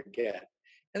all forget.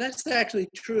 And that's actually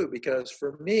true, because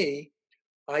for me,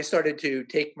 I started to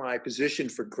take my position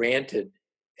for granted.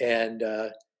 And,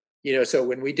 so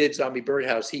when we did Zombie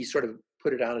Birdhouse, he sort of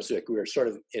put it on as like we were sort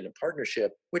of in a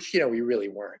partnership, which, we really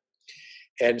weren't.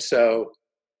 And so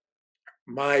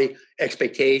my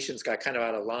expectations got kind of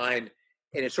out of line,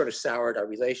 and it sort of soured our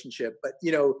relationship. But,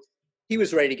 he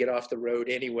was ready to get off the road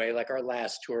anyway. Like our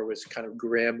last tour was kind of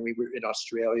grim. We were in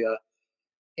Australia,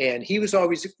 and he was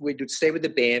always, we would stay with the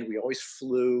band. We always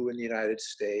flew in the United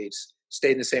States,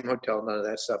 stayed in the same hotel, none of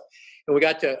that stuff. And we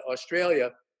got to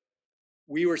Australia.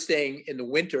 We were staying in the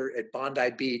winter at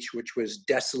Bondi Beach, which was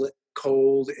desolate,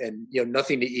 cold, and,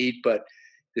 nothing to eat but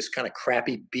this kind of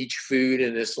crappy beach food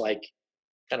and this like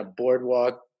kind of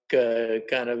boardwalk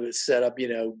kind of setup,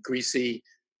 greasy,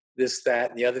 this, that,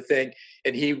 and the other thing.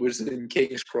 And he was in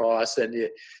King's Cross. And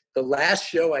the last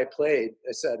show I played,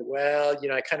 I said, well,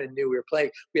 I kind of knew we were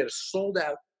playing. We had a sold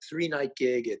out 3-night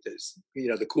gig at this,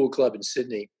 the Cool Club in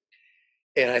Sydney.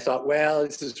 And I thought, well,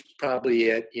 this is probably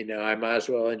it. I might as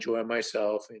well enjoy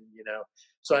myself. And,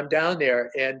 so I'm down there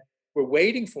and we're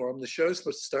waiting for him. The show's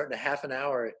supposed to start in a half an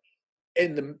hour.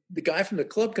 And the guy from the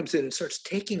club comes in and starts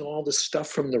taking all the stuff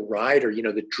from the rider,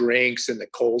 the drinks and the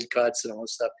cold cuts and all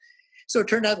this stuff. So it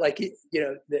turned out like,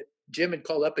 that Jim had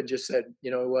called up and just said,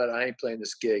 you know what, I ain't playing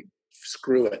this gig.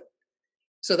 Screw it.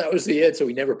 So that was the end. So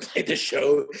we never played the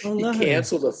show. Oh, no. He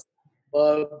canceled the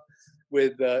club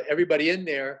with everybody in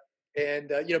there.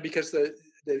 And, because the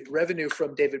revenue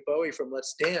from David Bowie from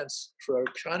Let's Dance for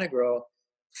China Girl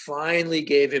finally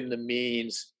gave him the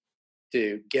means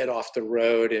to get off the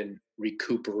road and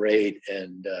recuperate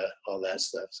and all that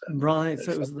stuff. So, right,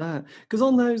 so it was that. Because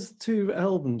on those two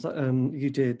albums you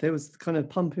did, there was kind of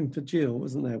Pumping for Jill,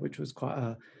 wasn't there, which was quite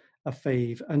a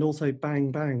fave, and also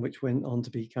Bang Bang, which went on to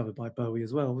be covered by Bowie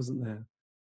as well, wasn't there?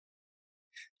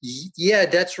 Yeah,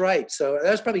 that's right. So that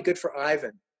was probably good for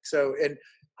Ivan. So, and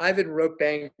Ivan wrote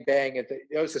Bang Bang it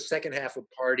was the second half of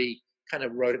Party, kind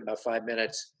of wrote it in about 5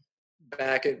 minutes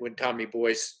back at when Tommy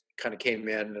Boyce kind of came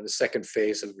in the second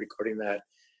phase of recording that.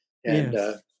 And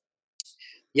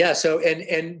yes. So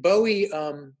and Bowie,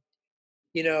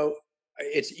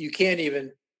 it's, you can't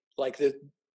even, like,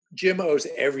 Jim owes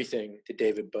everything to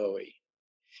David Bowie.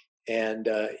 And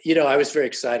I was very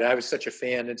excited. I was such a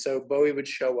fan, and so Bowie would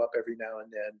show up every now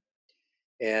and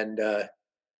then,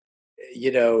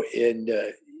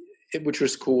 and which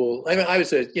was cool. I mean, I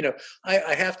was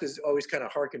I have to always kind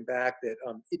of harken back that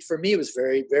for me it was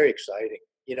very, very exciting.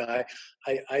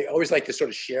 I always like to sort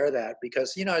of share that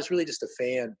because I was really just a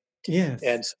fan. Yes.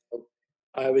 And so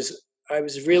I was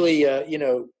really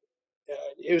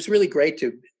it was really great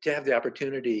to have the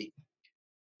opportunity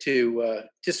to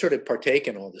just sort of partake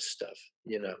in all this stuff,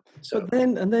 So,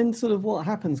 But then sort of what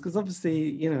happens, because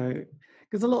obviously,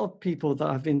 because a lot of people that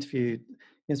I've interviewed,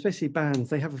 especially bands,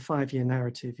 they have a 5-year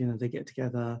narrative, they get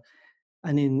together.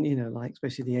 And in, like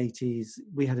especially the 80s,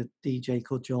 we had a DJ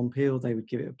called John Peel. They would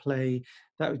give it a play.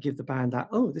 That would give the band that,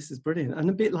 oh, this is brilliant. And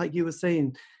a bit like you were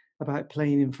saying about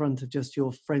playing in front of just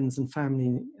your friends and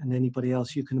family and anybody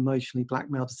else you can emotionally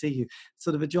blackmail to see you.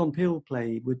 Sort of a John Peel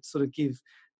play would sort of give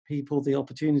people the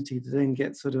opportunity to then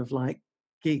get sort of like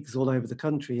gigs all over the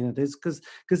country. There's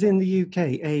because in the UK,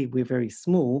 A, we're very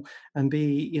small, and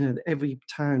B, every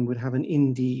town would have an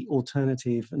indie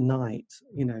alternative night,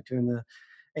 during the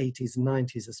 80s and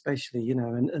 90s especially,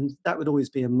 and that would always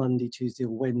be a Monday, Tuesday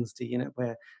or Wednesday,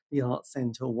 where the art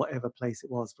centre or whatever place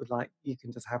it was would like, you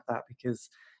can just have that because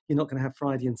you're not going to have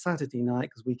Friday and Saturday night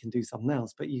because we can do something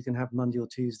else, but you can have Monday or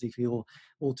Tuesday for your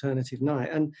alternative night.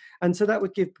 And so that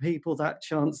would give people that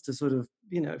chance to sort of,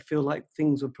 feel like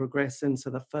things would progress. And so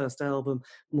the first album,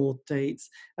 more dates,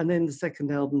 and then the second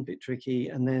album, a bit tricky.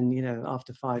 And then,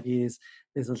 after 5 years,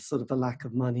 there's a sort of a lack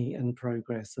of money and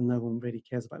progress, and no one really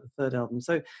cares about the third album.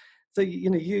 So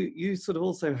you sort of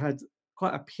also had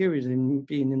quite a period in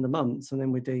being in the months, and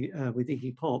then with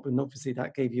Iggy Pop, and obviously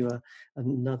that gave you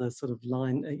another sort of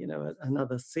line,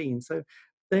 another scene. So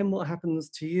then what happens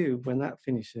to you when that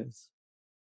finishes?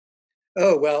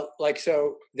 Oh, well,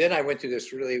 so then I went through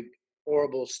this really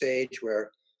horrible stage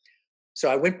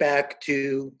so I went back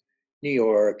to New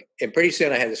York, and pretty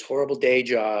soon I had this horrible day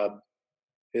job.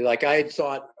 Like I had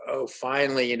thought, oh,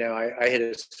 finally, I had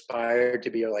aspired to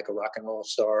be like a rock and roll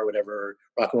star or whatever,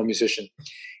 rock and roll musician.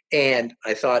 And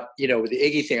I thought, with the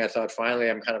Iggy thing, I thought finally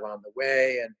I'm kind of on the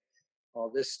way and all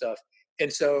this stuff.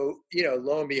 And so,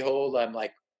 lo and behold, I'm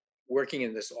like working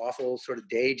in this awful sort of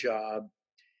day job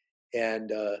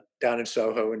and down in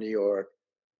Soho in New York.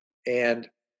 And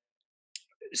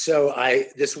so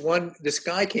this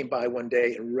guy came by one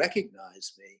day and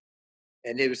recognized me.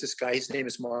 And it was this guy, his name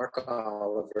is Mark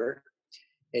Oliver,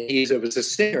 and he was a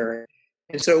singer.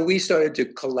 And so we started to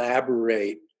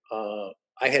collaborate. I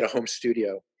had a home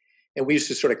studio, and we used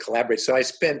to sort of collaborate. So I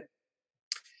spent,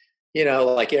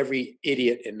 like every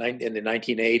idiot in the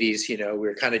 1980s, we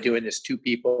were kind of doing this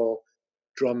 2-people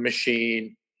drum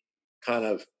machine kind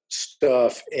of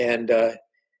stuff. And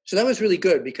so that was really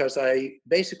good because I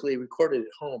basically recorded at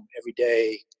home every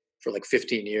day for like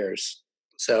 15 years.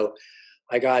 So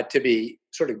I got to be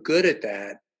sort of good at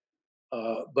that.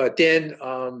 But then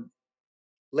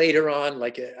later on,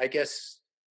 like I guess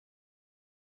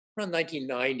around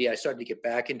 1990, I started to get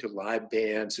back into live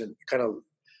bands and kind of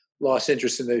lost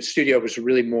interest in the studio. It was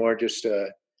really more just a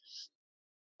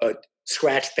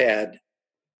scratch pad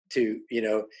to,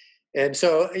 And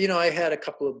so, I had a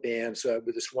couple of bands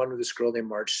with this girl named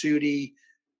Marge Sudi,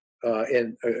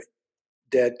 and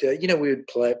that, we would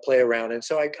play around. And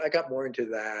so I got more into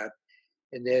that.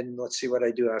 And then let's see what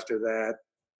I do after that.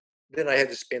 Then I had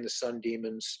this band, the Sun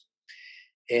Demons.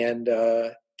 And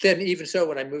then even so,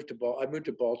 when I moved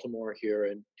to Baltimore here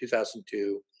in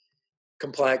 2002,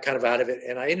 kind of out of it.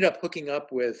 And I ended up hooking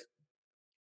up with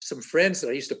some friends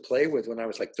that I used to play with when I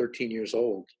was like 13 years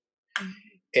old. Mm-hmm.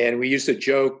 And we used to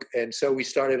joke. And so we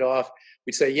started off,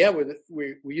 we'd say, yeah,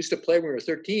 we used to play when we were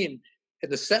 13.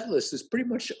 And the set list is pretty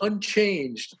much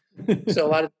unchanged. So a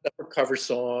lot of stuff were cover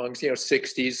songs,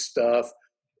 60s stuff,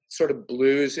 sort of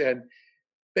blues. And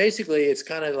basically it's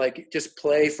kind of like just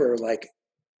play for like,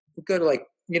 we go to like,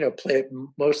 play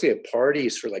mostly at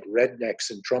parties for like rednecks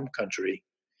and drum country.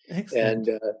 Excellent.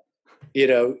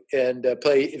 And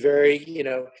play very,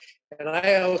 and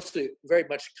I also very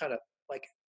much kind of like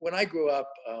when I grew up,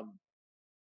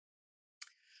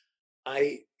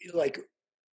 I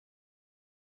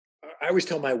always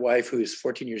tell my wife, who's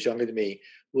 14 years younger than me,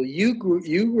 well,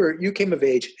 you came of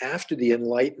age after the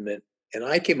Enlightenment, and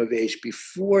I came of age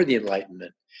before the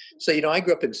Enlightenment. So, I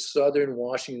grew up in southern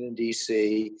Washington,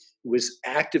 D.C., was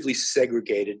actively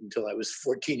segregated until I was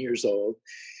 14 years old.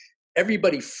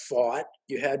 Everybody fought.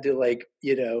 You had to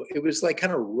it was like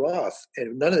kind of rough,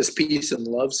 and none of this peace and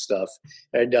love stuff.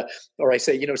 And, or I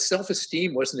say,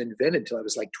 self-esteem wasn't invented until I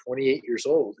was like 28 years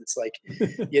old. It's like,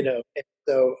 and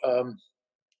so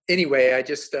anyway, I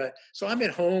just, so I'm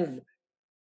at home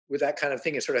with that kind of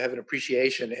thing and sort of have an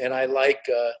appreciation. And I like,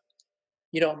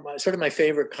 sort of my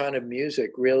favorite kind of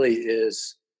music really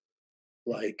is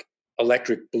like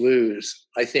electric blues.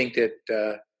 I think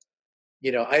that,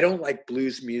 I don't like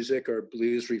blues music or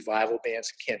blues revival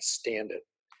bands. Can't stand it.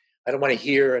 I don't want to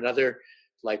hear another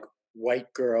like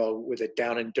white girl with a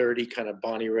down and dirty kind of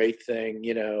Bonnie Raitt thing.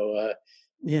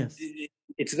 Yes,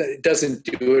 it doesn't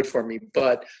do it for me.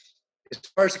 But as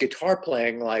far as guitar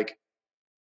playing, like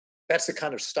that's the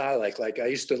kind of style I like I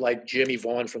used to like Jimmy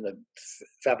Vaughn from the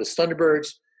Fabulous Thunderbirds,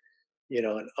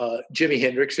 and Jimi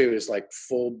Hendrix, who was like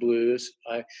full blues.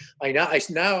 I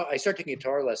start taking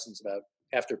guitar lessons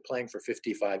after playing for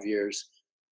 55 years,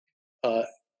 about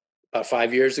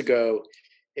 5 years ago.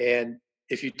 And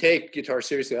if you take guitar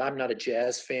seriously, I'm not a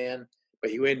jazz fan,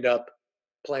 but you end up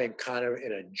playing kind of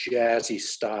in a jazzy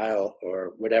style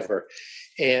or whatever.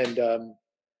 And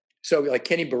so like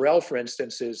Kenny Burrell, for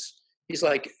instance, he's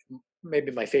like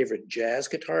maybe my favorite jazz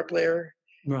guitar player.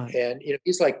 Right. And,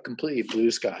 he's like completely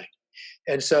blues guy.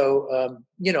 And so,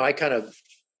 I kind of,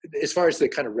 as far as the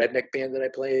kind of redneck band that I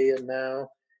play in now,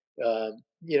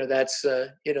 that's,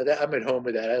 that I'm at home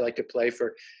with that. I like to play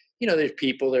for, there's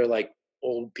people, they're like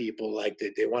old people, like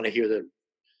they want to hear the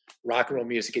rock and roll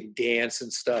music and dance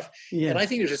and stuff. Yeah. And I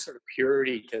think there's a sort of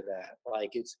purity to that.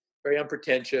 Like it's very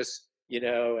unpretentious,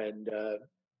 and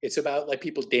it's about like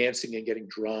people dancing and getting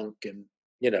drunk and,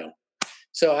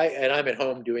 so I'm at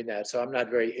home doing that. So I'm not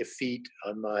very effete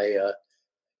on my,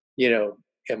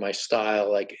 and my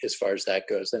style, like as far as that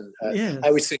goes. And Yes. I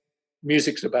always think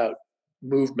music's about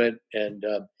movement and,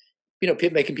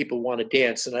 making people want to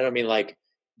dance. And I don't mean like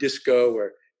disco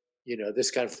or,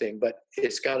 this kind of thing, but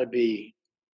it's got to be,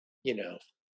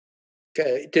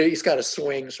 it's got to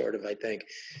swing sort of, I think.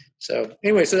 So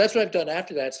anyway, so that's what I've done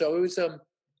after that. So it was, I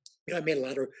made a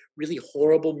lot of really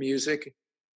horrible music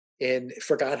and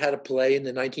forgot how to play in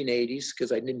the 1980s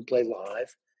because I didn't play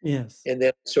live. Yes. And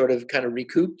then sort of kind of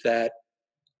recouped that.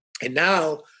 And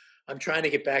now I'm trying to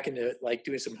get back into like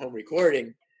doing some home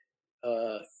recording,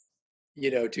 to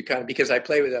kind of, because I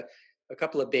play with a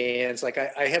couple of bands. Like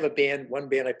I have one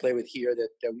band I play with here that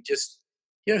we just,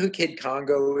 who Kid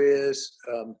Congo is,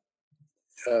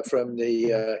 from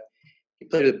the, he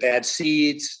played with Bad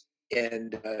Seeds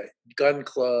and Gun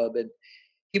Club. And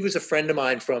he was a friend of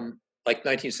mine from like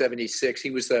 1976.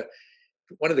 He was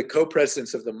one of the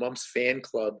co-presidents of the Mumps fan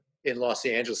club in Los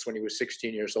Angeles when he was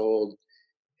 16 years old.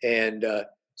 And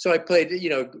so I played,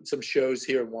 some shows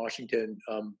here in Washington,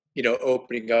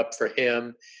 opening up for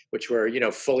him, which were,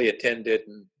 fully attended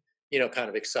and, kind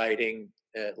of exciting,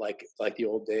 like the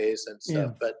old days and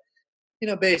stuff. Yeah.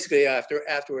 But, basically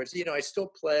afterwards, I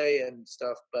still play and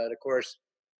stuff, but of course,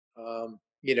 I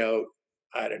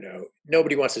don't know.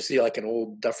 Nobody wants to see like an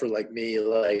old duffer like me,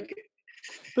 like.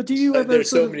 But do you ever?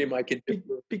 There's so many of my kids.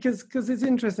 Because it's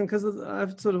interesting because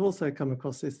I've sort of also come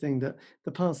across this thing that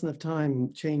the passing of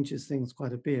time changes things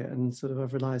quite a bit, and sort of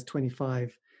I've realised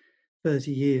 25,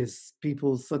 30 years,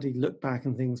 people suddenly look back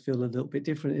and things feel a little bit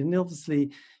different. And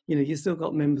obviously, you still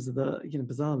got members of the,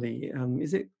 bizarrely,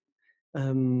 is it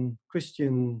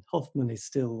Christian Hoffman is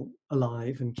still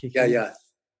alive and kicking? Yeah.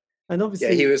 And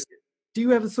obviously, he was. Do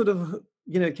you ever sort of,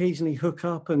 occasionally hook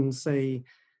up and say,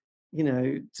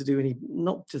 to do any,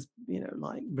 not just,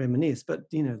 like reminisce, but,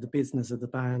 the business of the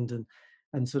band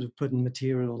and sort of putting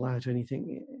material out or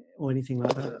anything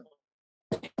like that?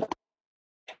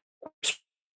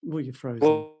 Well, you're frozen.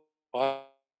 No,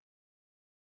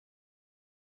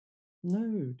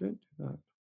 don't do that.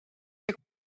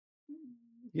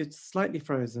 You're slightly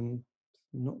frozen.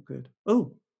 Not good.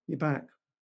 Oh, you're back.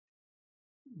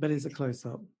 But it's a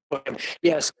close-up.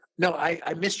 Yes. No,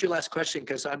 I missed your last question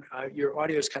because your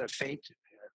audio is kind of faint.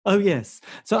 Oh, yes.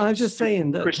 So I was just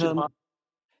saying that,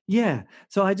 yeah.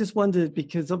 So I just wondered,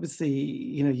 because obviously,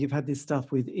 you've had this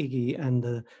stuff with Iggy and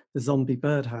the Zombie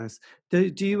Birdhouse.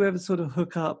 Do you ever sort of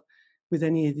hook up with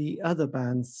any of the other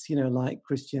bands, like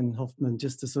Christian Hoffman,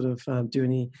 just to sort of do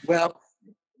any? Well,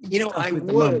 I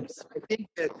would. I think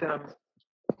that,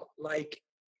 like,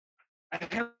 I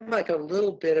have like a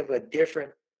little bit of a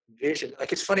different vision.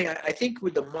 Like, it's funny. I think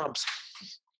with the Mumps,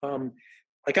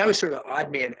 like I was sort of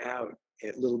odd man out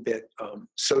a little bit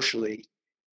socially,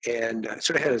 and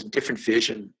sort of had a different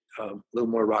vision, a little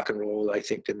more rock and roll, I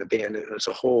think, than the band as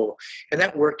a whole. And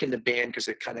that worked in the band because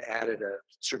it kind of added a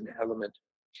certain element,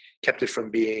 kept it from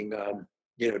being,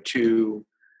 too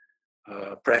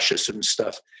precious and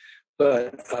stuff.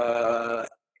 But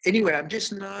anyway, I'm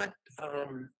just not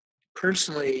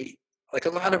personally, like a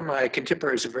lot of my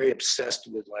contemporaries are very obsessed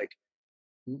with like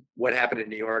what happened in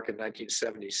New York in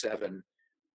 1977.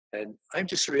 And I'm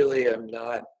just really am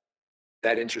not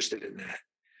that interested in that.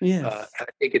 Yeah, I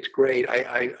think it's great.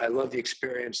 I love the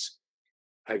experience.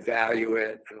 I value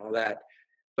it and all that.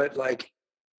 But like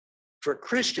for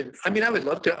Christian, I mean, I would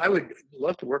love to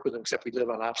work with him, except we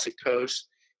live on opposite coasts.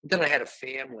 And then I had a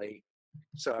family,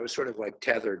 so I was sort of like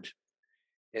tethered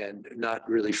and not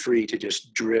really free to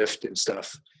just drift and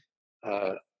stuff.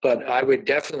 But I would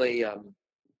definitely,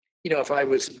 if I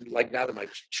was like, now that my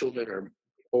children are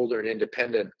older and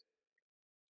independent,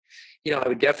 I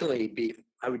would definitely be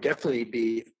I would definitely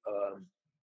be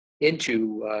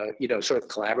into sort of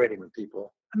collaborating with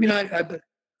people. I mean,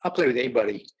 I'll play with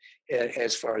anybody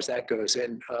as far as that goes,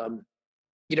 and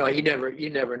you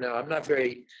never know. I'm not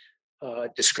very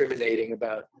discriminating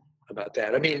about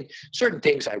that. I mean, certain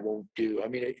things I won't do. I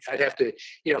mean, I'd have to,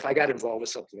 if I got involved with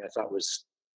something I thought was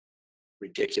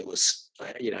ridiculous,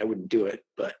 I wouldn't do it.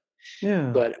 But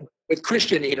Yeah. but with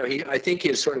Christian, I think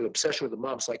his sort of obsession with the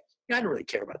Mumps, like, I don't really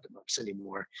care about the Mumps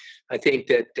anymore. I think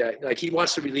that like he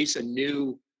wants to release a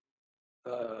new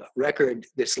record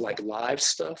that's like live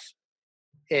stuff,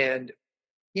 and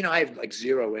I have like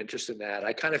zero interest in that.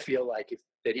 I kind of feel like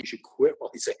that he should quit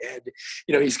while he's ahead.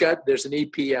 There's an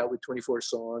EP out with 24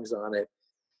 songs on it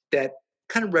that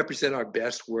kind of represent our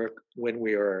best work when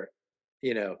we are,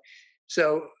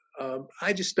 so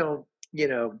I just don't,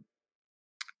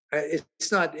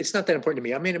 it's not that important to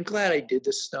me. I mean, I'm glad I did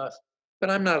this stuff, but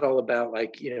I'm not all about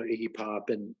like, Iggy Pop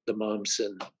and the Mumps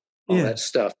and all that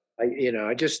stuff. A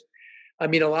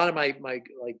lot of my like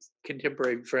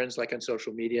contemporary friends, like on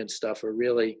social media and stuff, are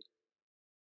really,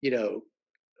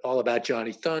 all about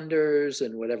Johnny Thunders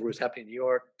and whatever was happening in New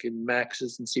York and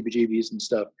Max's and CBGBs and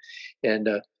stuff. And,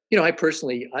 I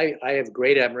personally, I have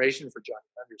great admiration for Johnny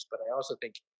Thunders, but I also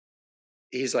think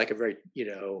he's like a very,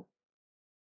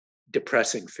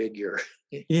 depressing figure.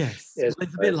 Yes, well,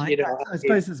 it's a bit like I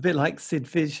suppose it's a bit like Sid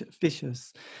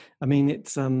Vicious. I mean,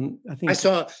 it's I think I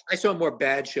saw more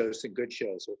bad shows than good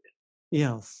shows with him.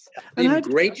 Yes, and how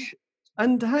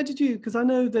did you? Because I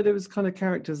know that it was kind of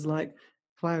characters like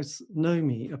Klaus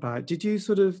Nomi about. Did you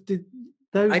did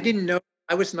those? I didn't know.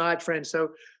 I was not friends.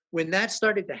 So when that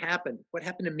started to happen, what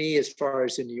happened to me as far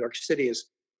as in New York City is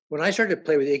when I started to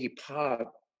play with Iggy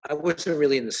Pop, I wasn't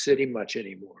really in the city much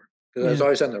anymore because I was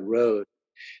always on the road.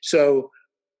 So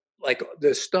like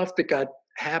the stuff that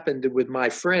happened with my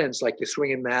friends, like the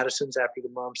Swingin' Madisons after the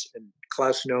Mumps and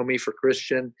Klaus Nomi for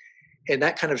Christian, and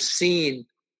that kind of scene,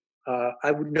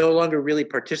 I would no longer really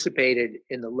participated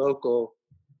in the local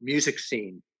music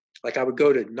scene. Like I would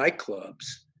go to nightclubs,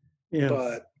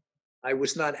 but I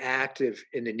was not active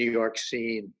in the New York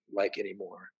scene like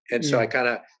anymore. And so I kind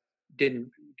of didn't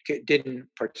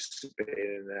participate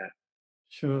in that.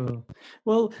 Sure.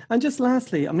 Well, and just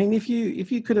lastly, I mean, if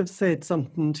you could have said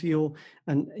something to your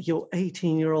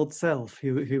 18-year-old self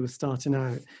who was starting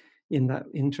out in that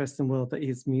interesting world that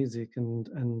is music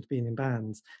and being in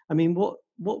bands, I mean, what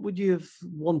would you have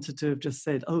wanted to have just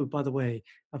said? Oh, by the way,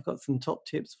 I've got some top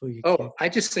tips for you. Oh, I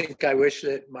just think I wish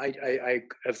that I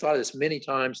have thought of this many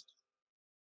times.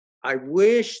 I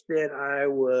wish that I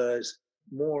was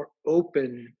more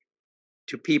open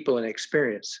to people and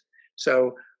experience.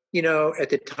 So, at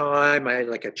the time I had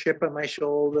like a chip on my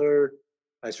shoulder.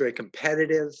 I was very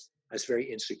competitive. I was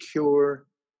very insecure,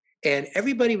 and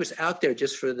everybody was out there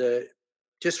just for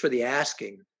the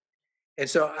asking. And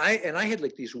so I had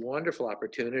like these wonderful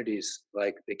opportunities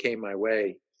like that came my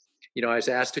way. I was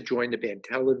asked to join the band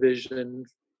Television.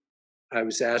 I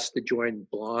was asked to join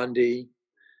Blondie.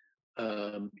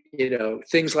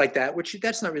 Things like that, which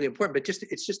that's not really important, but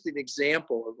it's just an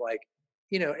example of like,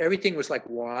 everything was like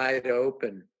wide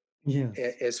open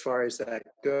as far as that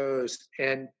goes.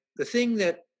 And the thing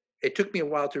that it took me a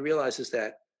while to realize is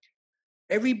that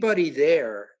everybody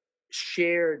there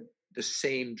shared the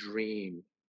same dream.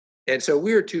 And so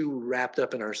we were too wrapped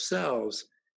up in ourselves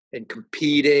and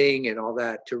competing and all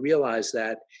that to realize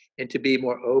that and to be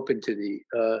more open to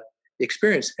the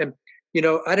experience. And,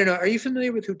 I don't know, are you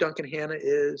familiar with who Duncan Hanna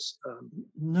is?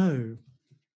 No.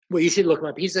 Well, you should look him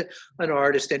up. He's an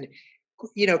artist and,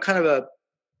 kind of a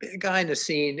guy in the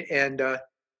scene. And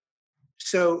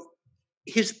so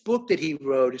his book that he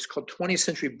wrote is called 20th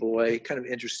Century Boy, kind of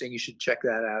interesting. You should check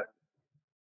that out.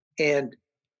 And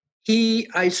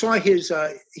I saw his,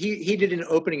 he did an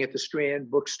opening at the Strand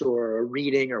bookstore, or a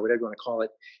reading or whatever you want to call it,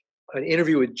 an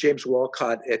interview with James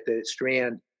Walcott at the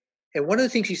Strand. And one of the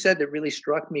things he said that really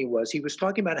struck me was he was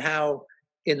talking about how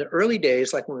in the early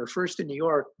days, like when we were first in New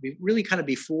York, really kind of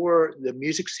before the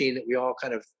music scene that we all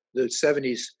kind of, the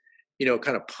 70s,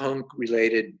 kind of punk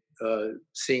related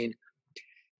scene,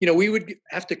 we would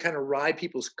have to kind of ride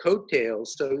people's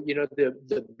coattails. So,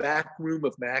 the back room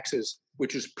of Max's,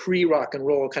 which was pre-rock and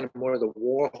roll, kind of more of the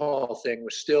Warhol thing,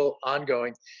 was still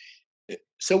ongoing.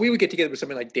 So we would get together with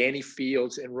somebody like Danny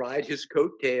Fields and ride his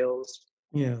coattails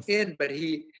in. But as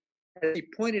he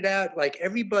pointed out, like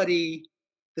everybody,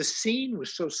 the scene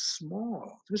was so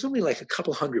small. There was only like a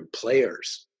couple hundred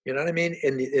players, you know what I mean?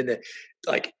 In the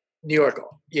like New York,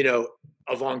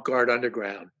 avant-garde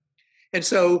underground. And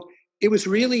so it was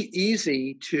really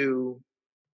easy to,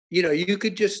 you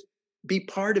could just be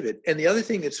part of it. And the other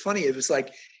thing that's funny, it was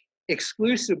like,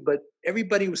 exclusive, but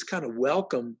everybody was kind of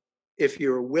welcome if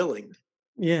you're willing,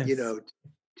 you Yes. know,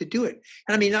 to do it.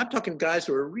 And I mean, I'm talking guys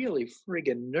who are really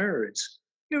friggin' nerds.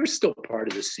 You're still part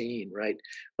of the scene, right?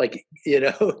 Like,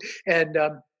 and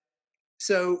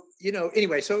so,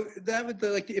 anyway, so that would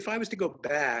like if I was to go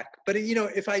back, but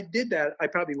if I did that, I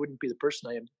probably wouldn't be the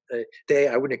person I am today.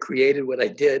 I wouldn't have created what I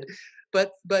did.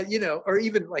 But or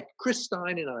even like Chris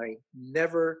Stein and I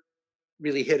never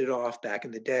really hit it off back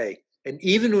in the day. And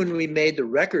even when we made the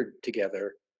record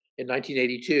together in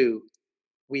 1982,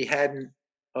 we hadn't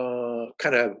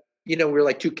kind of, we were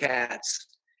like two cats.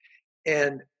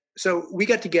 And so we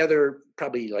got together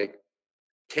probably like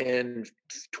 10,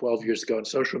 12 years ago on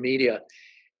social media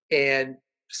and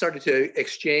started to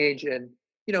exchange. And,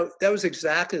 that was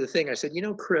exactly the thing. I said,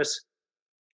 Chris,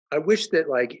 I wish that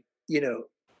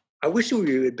I wish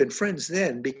we had been friends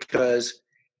then because,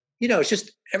 it's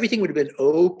just everything would have been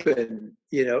open,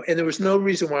 and there was no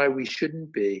reason why we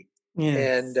shouldn't be.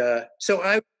 Yes. And so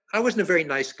I wasn't a very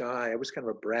nice guy. I was kind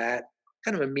of a brat,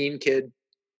 kind of a mean kid.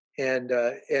 And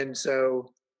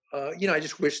so, I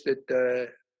just wish that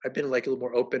I've been like a little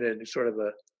more open and sort of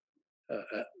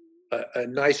a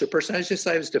nicer person.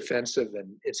 I was defensive and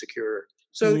insecure.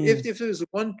 So Yes. if there was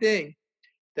one thing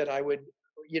that I would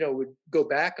go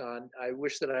back on, I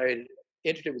wish that I had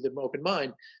entered it with an open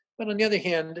mind. But on the other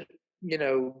hand,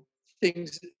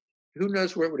 things, who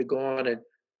knows where it would have gone. And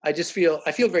I feel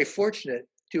very fortunate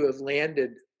to have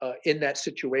landed in that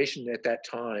situation at that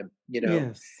time.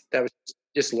 Yes. That was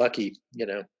just lucky.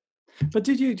 But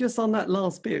did you, just on that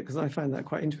last bit, because I found that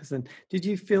quite interesting, did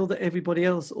you feel that everybody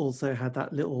else also had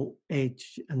that little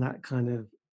edge and that kind of,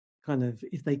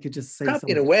 if they could just say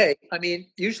Probably in something? a way. I mean,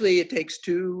 usually it takes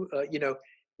two.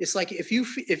 It's like if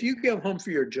you go home for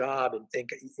your job and think,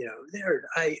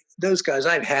 those guys,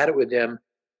 I've had it with them.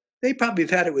 They probably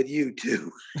have had it with you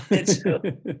too. And so,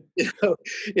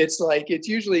 it's like it's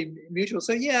usually mutual.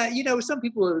 So yeah, some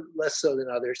people are less so than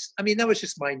others. I mean, that was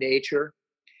just my nature,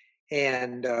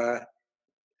 and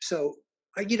so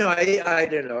I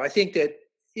don't know. I think that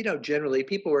generally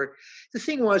people were. The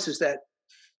thing is that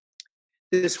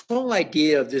this whole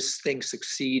idea of this thing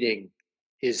succeeding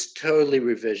is totally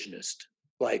revisionist.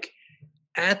 Like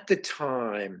at the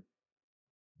time,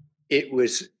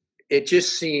 it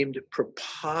just seemed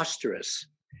preposterous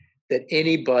that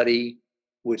anybody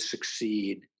would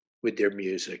succeed with their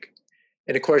music.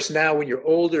 And of course, now when you're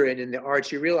older and in the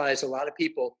arts, you realize a lot of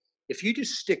people, if you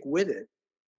just stick with it,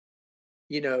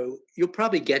 you'll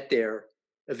probably get there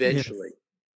eventually.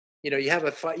 Yes. You have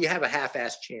a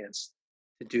half-assed chance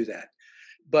to do that.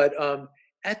 But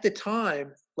at the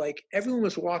time, like everyone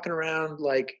was walking around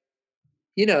like,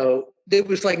 there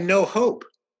was like no hope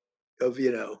of,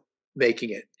 making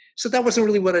it. So that wasn't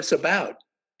really what it's about.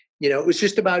 It was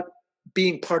just about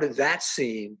being part of that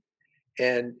scene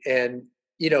and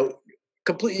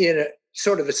completely in a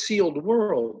sort of a sealed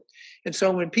world. And so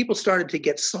when people started to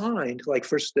get signed, like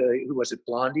first, who was it?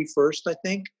 Blondie first, I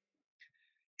think.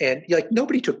 And like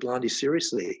nobody took Blondie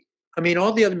seriously. I mean,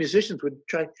 all the other musicians would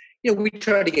try, we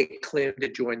tried to get Clem to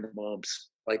join the Mumps,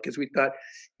 like, because we thought,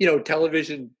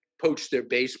 television poached their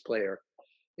bass player.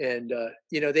 And,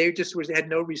 they just had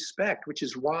no respect, which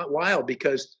is wild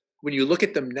because when you look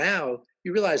at them now,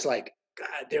 you realize like,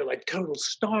 God, they're like total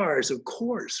stars, of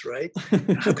course, right?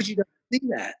 How could you not see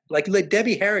that? Like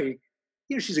Debbie Harry,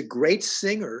 she's a great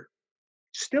singer,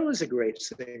 still is a great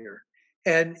singer.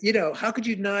 And, how could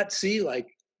you not see like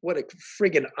what a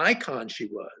friggin' icon she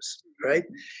was, right?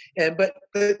 And but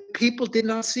people did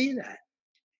not see that.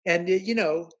 And,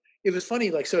 it was funny,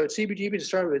 like, so at CBGB to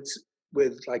start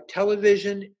with like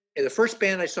television. And the first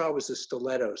band I saw was the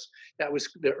Stilettos. That was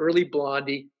the early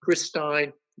Blondie, Chris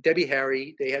Stein, Debbie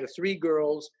Harry. They had 3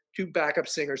 girls, 2 backup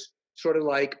singers, sort of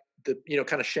like the,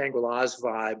 kind of Shangri-La's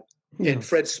vibe. Yes. And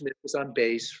Fred Smith was on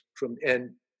bass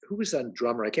and who was on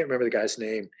drummer? I can't remember the guy's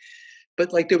name.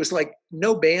 But like there was like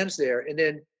no bands there. And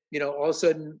then, all of a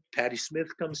sudden Patti Smith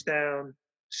comes down,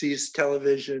 sees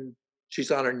television.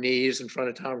 She's on her knees in front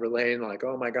of Tom Verlaine, like,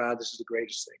 oh my God, this is the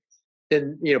greatest thing.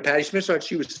 Then, Patti Smith started,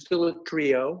 she was still a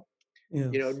trio,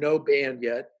 Yes. no band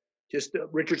yet, just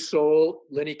Richard Soul,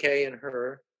 Lenny Kaye and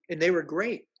her, and they were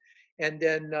great. And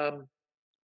then,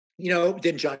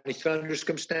 then Johnny Thunders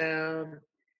comes down.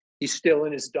 He's still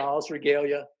in his doll's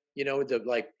regalia, with the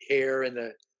like hair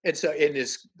and so in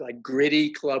this like gritty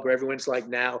club where everyone's like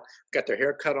now got their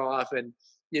hair cut off and,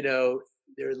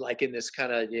 they're like in this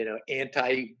kind of,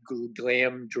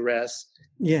 anti-glam dress.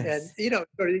 Yes. And,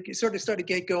 sort of started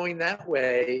get going that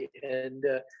way. And,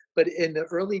 but in the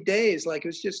early days, like it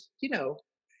was just,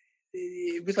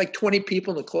 it was like 20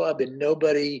 people in the club and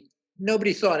nobody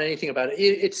nobody thought anything about it.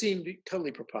 It seemed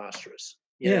totally preposterous,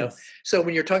 Yes. So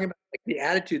when you're talking about like the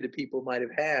attitude that people might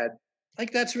have had,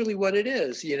 like that's really what it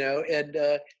is, And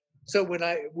so when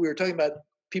we were talking about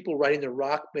people writing their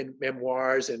rock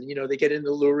memoirs, and they get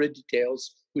into lurid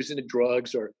details, who's into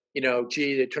drugs, or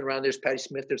gee, they turn around, there's Patti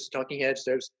Smith, there's Talking Heads,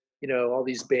 there's all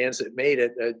these bands that made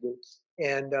it,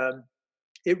 and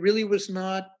it really was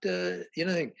not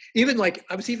even like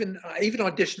I even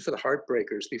auditioned for the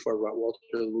Heartbreakers before Walter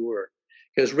Lure,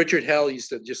 because Richard Hell used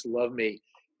to just love me,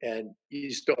 and he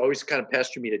used to always kind of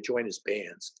pester me to join his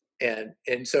bands, and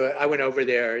so I went over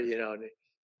there,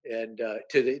 and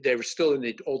they were still in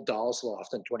the old Dolls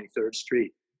Loft on 23rd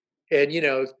Street, and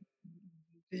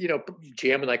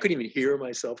jamming. I couldn't even hear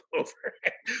myself over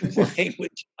playing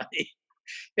with Johnny,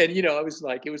 and I was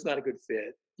like, it was not a good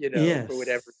fit, Yes. for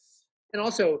whatever. And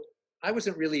also, I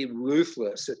wasn't really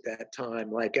ruthless at that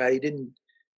time. Like I didn't.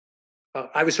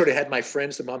 I was sort of had my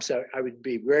friends. The mom said I would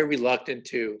be very reluctant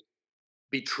to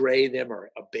betray them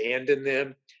or abandon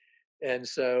them. And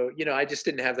so, I just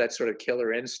didn't have that sort of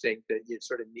killer instinct that you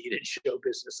sort of need in show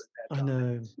business at that time. I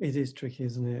know, it is tricky,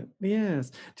 isn't it?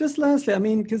 Yes. Just lastly, I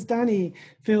mean, because Danny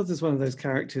Fields is one of those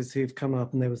characters who've come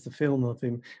up, and there was the film of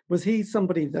him. Was he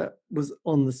somebody that was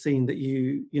on the scene that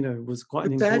was quite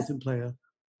an important player?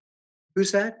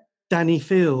 Who's that? Danny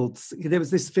Fields. There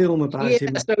was this film about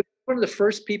him. So one of the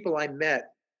first people I met,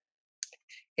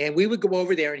 and we would go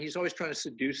over there, and he's always trying to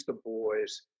seduce the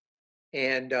boys,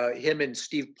 and him and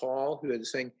Steve Paul, who had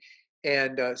this thing,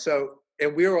 and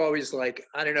and we were always like,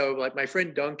 I don't know, like my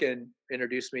friend Duncan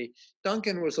introduced me.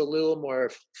 Duncan was a little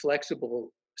more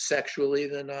flexible sexually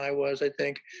than I was, I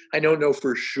think. I don't know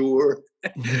for sure,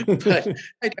 but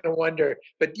I kind of wonder.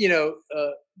 But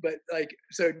but like,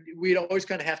 so we'd always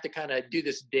kind of have to kind of do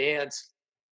this dance,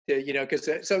 because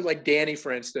so like Danny,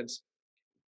 for instance,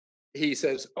 he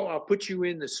says, "Oh, I'll put you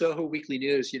in the Soho Weekly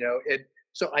News," and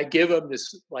so I give him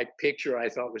this like picture I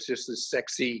thought was just this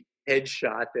sexy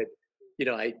headshot that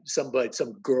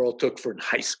some girl took from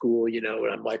high school, and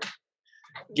I'm like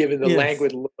giving the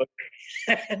languid look,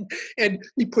 and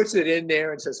he puts it in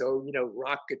there and says, "Oh,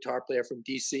 rock guitar player from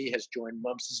DC has joined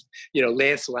Mumps',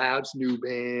 Lance Loud's new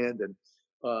band," and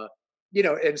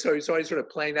and so he's always sort of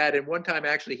playing that. And one time,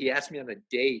 actually, he asked me on a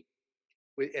date,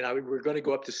 and we were going to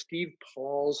go up to Steve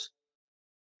Paul's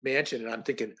mansion, and I'm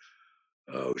thinking,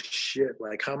 oh shit,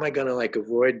 like how am I gonna like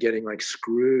avoid getting like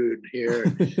screwed here?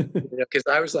 Because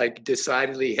I was like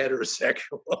decidedly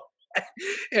heterosexual.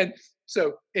 And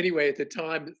so anyway, at the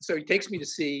time, so he takes me to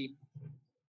see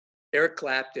Eric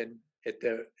Clapton at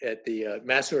the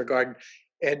Madison Square Garden,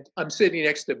 and I'm sitting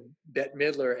next to Bette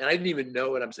Midler, and I didn't even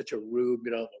know it. I'm such a rube,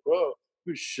 like, oh,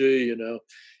 who's she,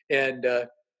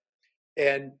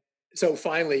 and so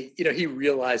finally, he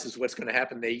realizes what's going to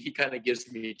happen. He kind of gives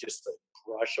me just a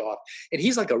brush off, and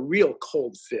he's like a real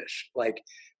cold fish. Like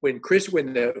when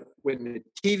the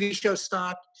TV show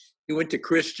stopped, he went to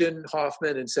Christian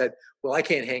Hoffman and said, "Well, I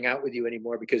can't hang out with you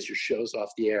anymore because your show's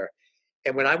off the air."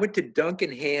 And when I went to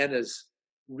Duncan Hanna's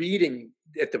reading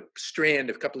at the Strand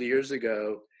a couple of years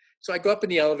ago, so I go up in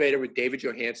the elevator with David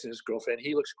Johansen, his girlfriend.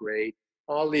 He looks great.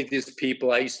 All of these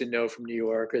people I used to know from New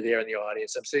York are there in the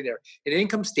audience. I'm sitting there, and in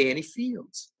comes Danny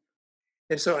Fields.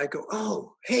 And so I go,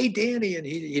 "Oh, hey, Danny." And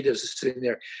he does sitting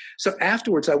there. So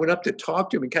afterwards, I went up to talk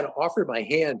to him and kind of offered my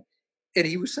hand. And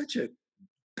he was such a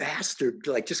bastard,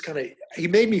 like just kind of, he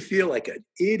made me feel like an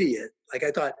idiot. Like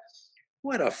I thought,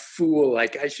 what a fool.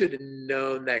 Like I should have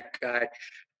known that guy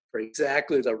for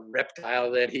exactly the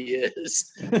reptile that he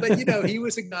is. But, he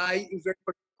was a guy who was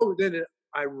very, then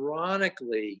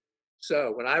ironically,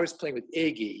 so when I was playing with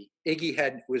Iggy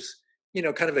was,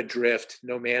 kind of adrift,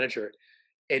 no manager.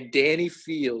 And Danny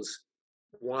Fields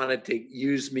wanted to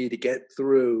use me to get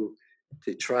through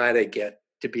to try to get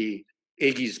to be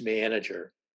Iggy's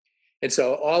manager. And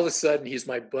so all of a sudden he's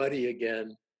my buddy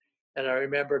again. And I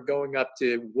remember going up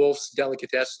to Wolf's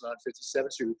Delicatessen on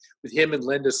 57th Street with him and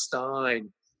Linda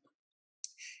Stein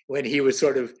when he was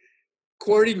sort of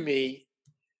courting me,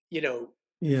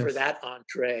 Yes. for that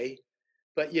entree.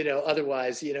 But,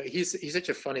 otherwise, he's such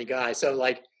a funny guy. So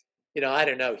like, I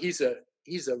don't know, he's a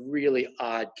really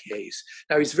odd case.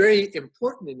 Now he's very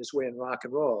important in his way in rock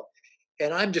and roll.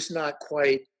 And I'm just not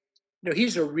quite,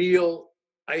 he's a real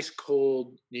ice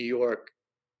cold New York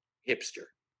hipster.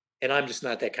 And I'm just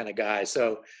not that kind of guy.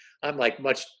 So I'm like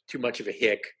much too much of a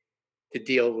hick to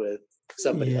deal with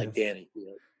somebody like Danny.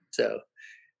 So,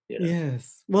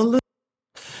 Yes. Well, look,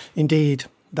 indeed,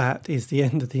 that is the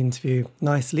end of the interview.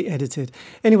 Nicely edited.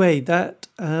 Anyway, that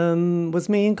was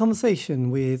me in conversation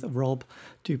with Rob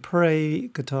Dupre,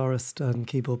 guitarist and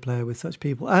keyboard player with such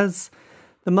people as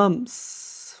the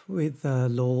Mumps, with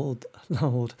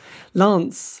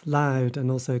Lance Loud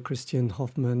and also Christian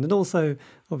Hoffman, and also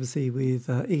obviously with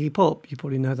Iggy Pop. You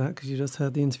probably know that because you just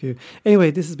heard the interview.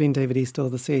 Anyway, this has been David Eastaugh,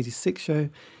 the C86 Show.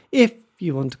 If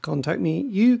you want to contact me,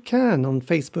 you can on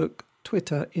Facebook,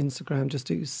 Twitter, Instagram, just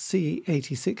do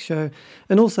C86 Show.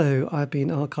 And also, I've been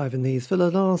archiving these for the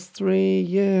last 3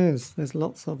 years. There's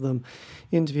lots of them.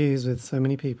 Interviews with so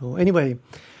many people. Anyway,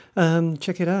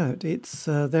 check it out. It's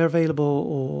they're available,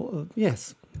 or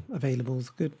yes, available's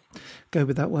good. Go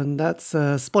with that one. That's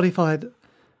Spotify,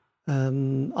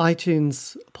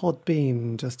 iTunes,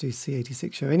 Podbean. Just do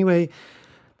C86 Show. Anyway,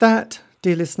 that,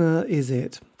 dear listener, is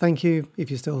it. Thank you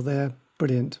if you're still there.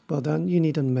 Brilliant. Well done. You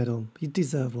need a medal. You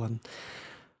deserve one.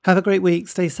 Have a great week.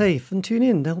 Stay safe and tune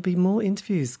in. There'll be more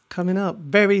interviews coming up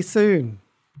very soon.